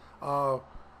autographs.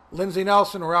 Lindsey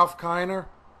Nelson, Ralph Kiner,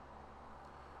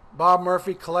 Bob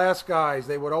Murphy, class guys.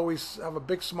 They would always have a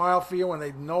big smile for you, and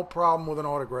they'd no problem with an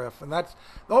autograph. And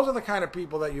those are the kind of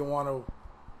people that you want to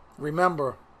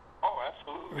remember. Oh,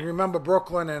 absolutely. You remember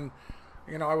Brooklyn, and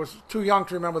I was too young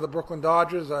to remember the Brooklyn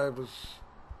Dodgers. I was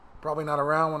probably not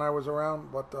around when I was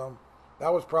around, but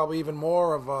that was probably even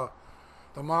more of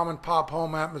the mom and pop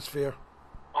home atmosphere.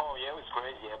 Oh yeah, it was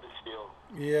crazy atmosphere.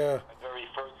 Yeah. My very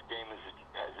first game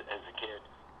as a kid.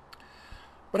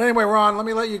 But anyway, Ron, let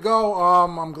me let you go.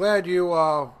 I'm glad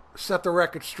you set the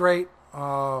record straight,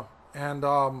 and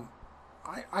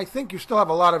I think you still have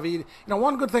a lot of eating.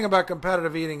 One good thing about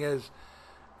competitive eating is,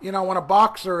 when a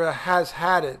boxer has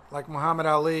had it, like Muhammad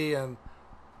Ali and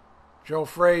Joe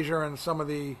Frazier and some of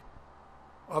the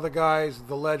other guys,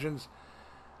 the legends,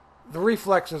 the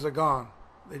reflexes are gone.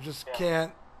 They just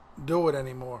can't do it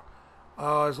anymore.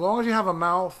 As long as you have a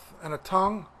mouth and a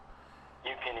tongue,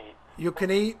 you can eat. You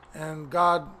can eat, and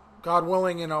God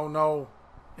willing, no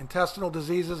intestinal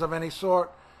diseases of any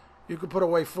sort. You could put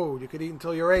away food. You could eat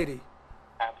until you're 80.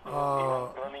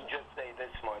 Absolutely. Let me just say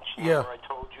this much. Yeah. Remember I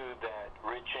told you that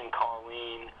Rich and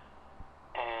Colleen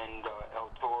and El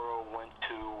Toro went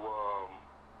to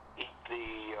eat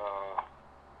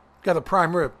the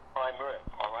prime rib. Prime rib,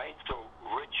 all right? So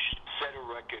Rich set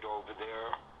a record over there.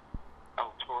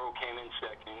 El Toro came in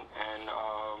second, and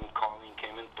Colleen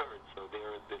came in third. So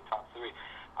they're the top three.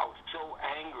 I was so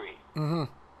angry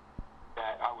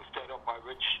that I was set up by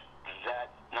Rich that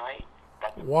night.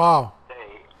 Wow.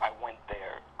 Day I went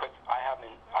there because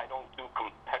I don't do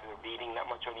competitive eating that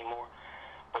much anymore.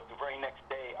 But the very next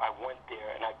day I went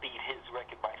there and I beat his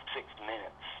record by 6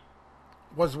 minutes.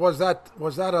 Was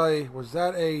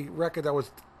that a record that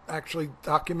was actually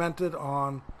documented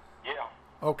on? Yeah.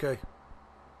 Okay.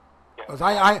 Yeah. 'Cause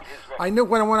I knew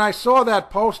when I saw that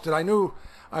posted,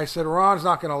 I said Ron's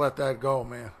not going to let that go,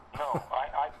 man. No,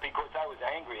 because I was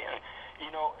angry, and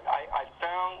I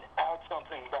found out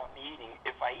something about me eating.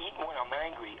 If I eat when I'm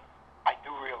angry, I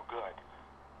do real good.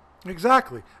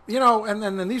 Exactly. And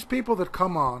then these people that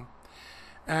come on,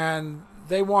 and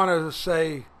they want to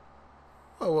say,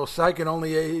 "Oh well, he can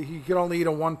only eat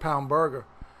a 1 pound burger."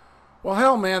 Well,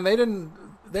 hell, man,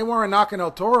 they weren't knocking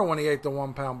El Toro when he ate the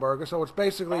 1 pound burger. So it's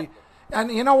basically,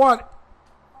 and you know what?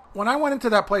 When I went into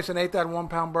that place and ate that 1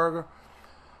 pound burger,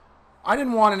 I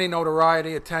didn't want any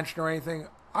notoriety, attention, or anything.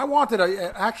 I wanted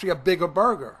actually a bigger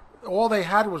burger. All they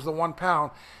had was the 1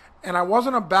 pound, and I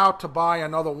wasn't about to buy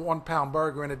another 1 pound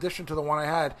burger in addition to the one I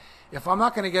had if I'm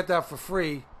not going to get that for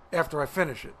free after I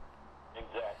finish it.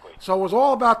 Exactly. So it was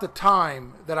all about the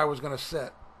time that I was going to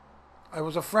set. It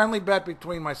was a friendly bet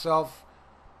between myself,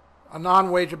 a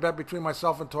non-wager bet between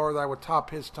myself and Toro that I would top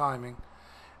his timing,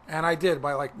 and I did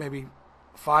by like maybe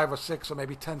 5 or 6 or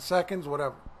maybe 10 seconds,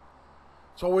 whatever.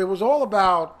 So it was all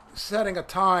about setting a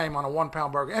time on a 1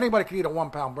 pound burger. Anybody could eat a 1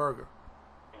 pound burger.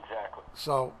 Exactly.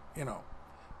 So,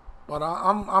 but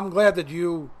I'm glad that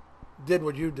you did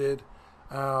what you did,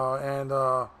 and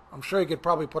I'm sure you could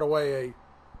probably put away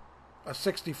a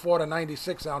 64 to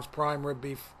 96 ounce prime rib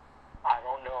beef. I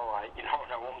don't know. I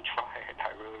won't try it.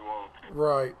 I really won't.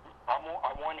 Right. I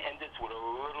want to end this with a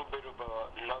little bit of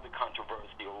another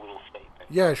controversial little statement.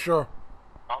 Yeah, sure.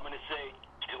 I'm going to say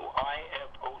to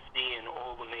IFOC and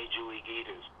all the major league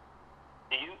eaters,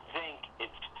 do you think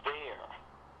it's fair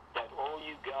that all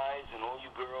you guys and all you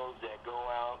girls that go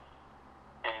out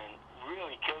and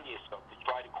really kill yourself to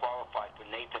try to qualify for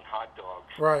Nathan hot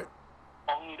dogs, Right.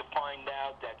 only to find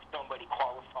out that somebody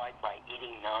qualified by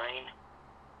eating 9?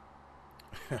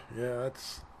 Yeah,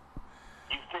 that's.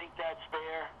 You think that's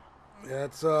fair?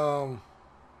 That's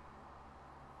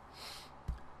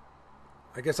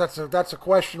I guess that's a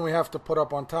question we have to put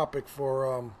up on topic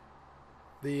for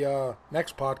the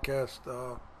next podcast.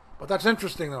 But that's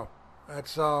interesting, though.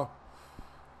 That's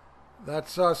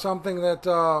something that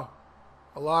a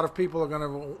lot of people are going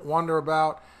to wonder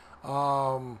about.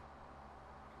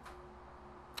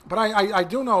 But I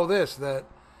do know this, that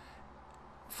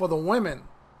for the women,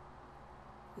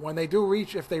 when they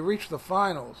if they reach the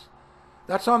finals,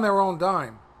 that's on their own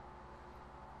dime.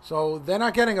 So they're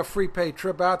not getting a free paid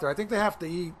trip out there. I think they have to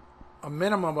eat a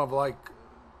minimum of like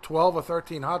 12 or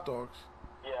 13 hot dogs.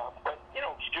 Yeah, but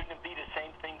shouldn't it be the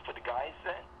same thing for the guys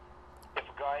then? If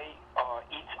a guy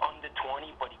eats under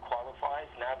 20 but he qualifies,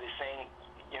 now they're saying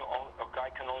a guy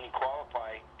can only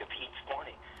qualify if he eats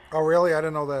 20. Oh, really? I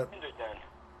didn't know that.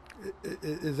 Then.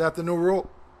 Is that the new rule?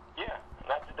 Yeah,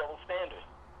 that's a double standard.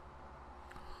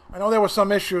 I know there were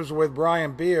some issues with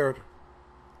Brian Beard.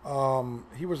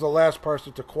 He was the last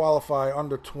person to qualify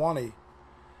under 20.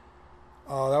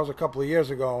 That was a couple of years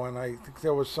ago, and I think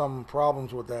there was some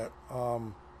problems with that.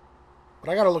 But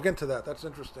I got to look into that. That's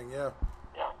interesting. Yeah.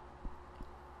 Yeah.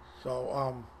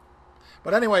 So,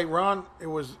 but anyway, Ron, it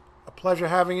was a pleasure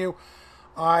having you.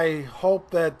 I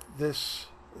hope that this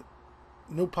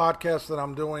new podcast that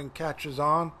I'm doing catches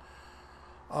on.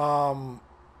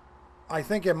 I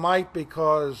think it might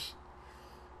because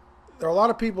there are a lot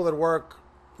of people that work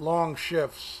long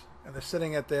shifts and they're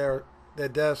sitting at their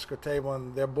desk or table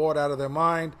and they're bored out of their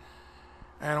mind.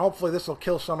 And hopefully this will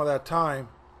kill some of that time,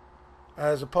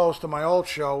 as opposed to my old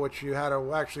show, which you had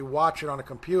to actually watch it on a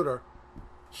computer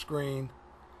screen.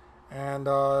 And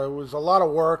it was a lot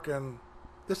of work, and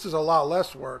this is a lot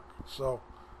less work. So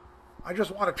I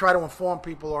just want to try to inform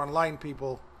people or enlighten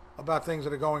people about things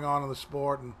that are going on in the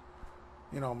sport. And,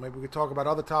 you know, maybe we could talk about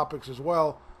other topics as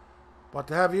well. But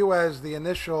to have you as the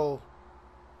initial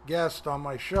guest on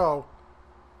my show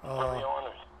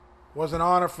was an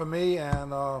honor for me.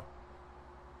 And so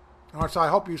I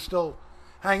hope you still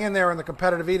hang in there in the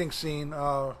competitive eating scene,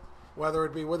 whether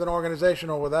it be with an organization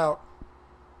or without.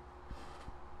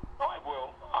 Oh, I will.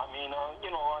 I mean,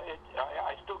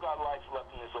 I still got life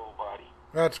left in this old body.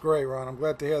 That's great, Ron. I'm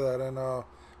glad to hear that, and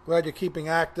glad you're keeping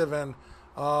active. And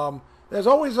there's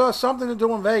always something to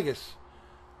do in Vegas.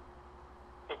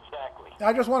 Exactly.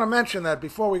 I just want to mention that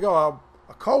before we go.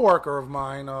 A coworker of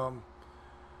mine,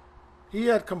 he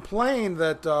had complained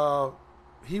that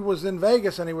he was in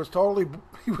Vegas and he was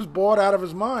bored out of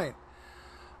his mind.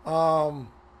 And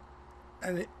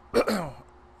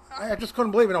I just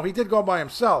couldn't believe it. No, he did go by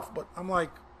himself, but I'm like,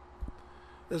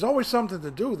 there's always something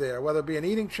to do there, whether it be an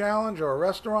eating challenge or a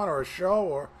restaurant or a show,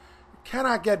 or you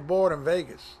cannot get bored in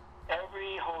Vegas.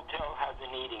 Every hotel has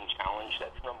an eating challenge.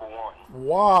 That's number one.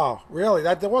 Wow, really?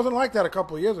 That wasn't like that a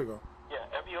couple of years ago. Yeah,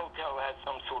 every hotel has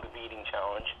some sort of eating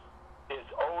challenge.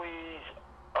 There's always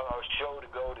a show to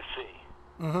go to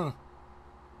see. Mm-hmm.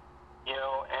 You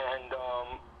know, and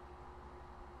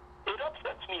it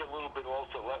upsets me a little bit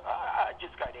also. I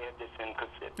just got to add this in because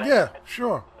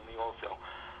sure. Me also.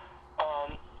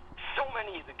 So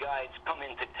many of the guys come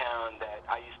into town that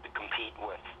I used to compete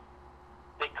with.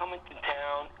 They come into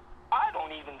town. I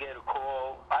don't even get a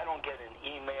call. I don't get an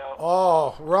email.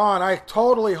 Oh, Ron, I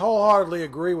totally, wholeheartedly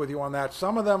agree with you on that.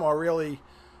 Some of them are really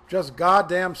just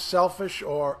goddamn selfish,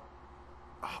 or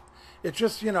it's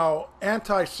just,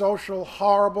 antisocial,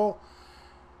 horrible.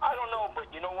 I don't know, but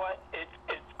you know what?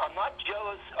 I'm not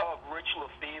jealous of Rich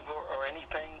Lefevre or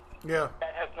anything. Yeah.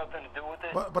 That has nothing to do with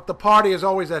it. But the party is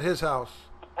always at his house.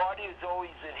 The party is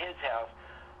always at his house.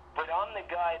 But I'm the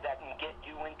guy that can get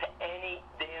you into any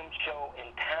damn show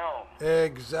in town.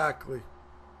 Exactly.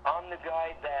 I'm the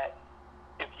guy that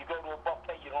if you go to a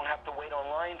buffet, you don't have to wait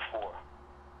online for.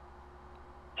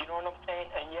 You know what I'm saying?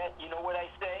 And yet, you know what I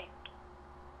say?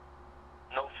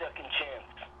 No second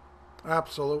chance.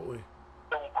 Absolutely.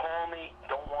 Don't call me.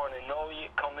 Don't want to know you.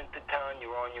 Come into town.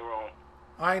 You're on your own.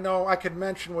 I know. I could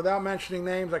mention, without mentioning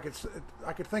names, I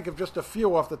could think of just a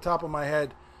few off the top of my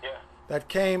head. Yeah. That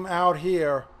came out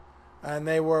here, and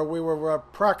we were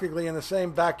practically in the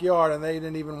same backyard, and they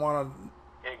didn't even want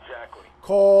to exactly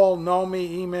call, know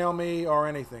me, email me, or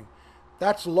anything.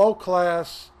 That's low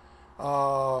class.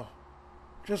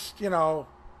 Just,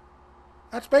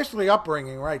 that's basically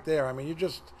upbringing right there. I mean, you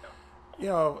just,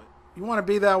 you want to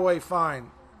be that way,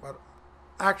 fine. But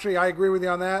actually, I agree with you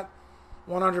on that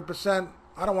 100%.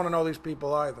 I don't want to know these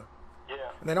people either. Yeah.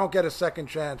 And they don't get a second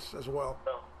chance as well.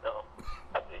 No.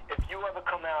 If you ever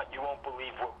come out, you won't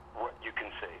believe what you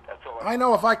can see. That's all. I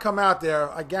know if I come out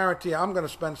there, I guarantee I'm going to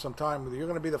spend some time with you. You're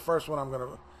going to be the first one I'm going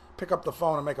to pick up the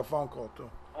phone and make a phone call to.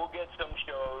 We'll get some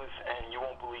shows, and you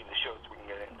won't believe the shows we can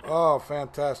get into. Oh,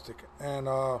 fantastic. And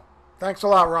thanks a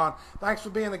lot, Ron. Thanks for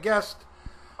being the guest.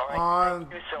 All right,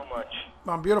 thank you so much.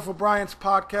 On Beautifulbrian's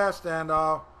podcast, and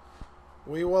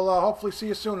we will hopefully see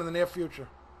you soon in the near future.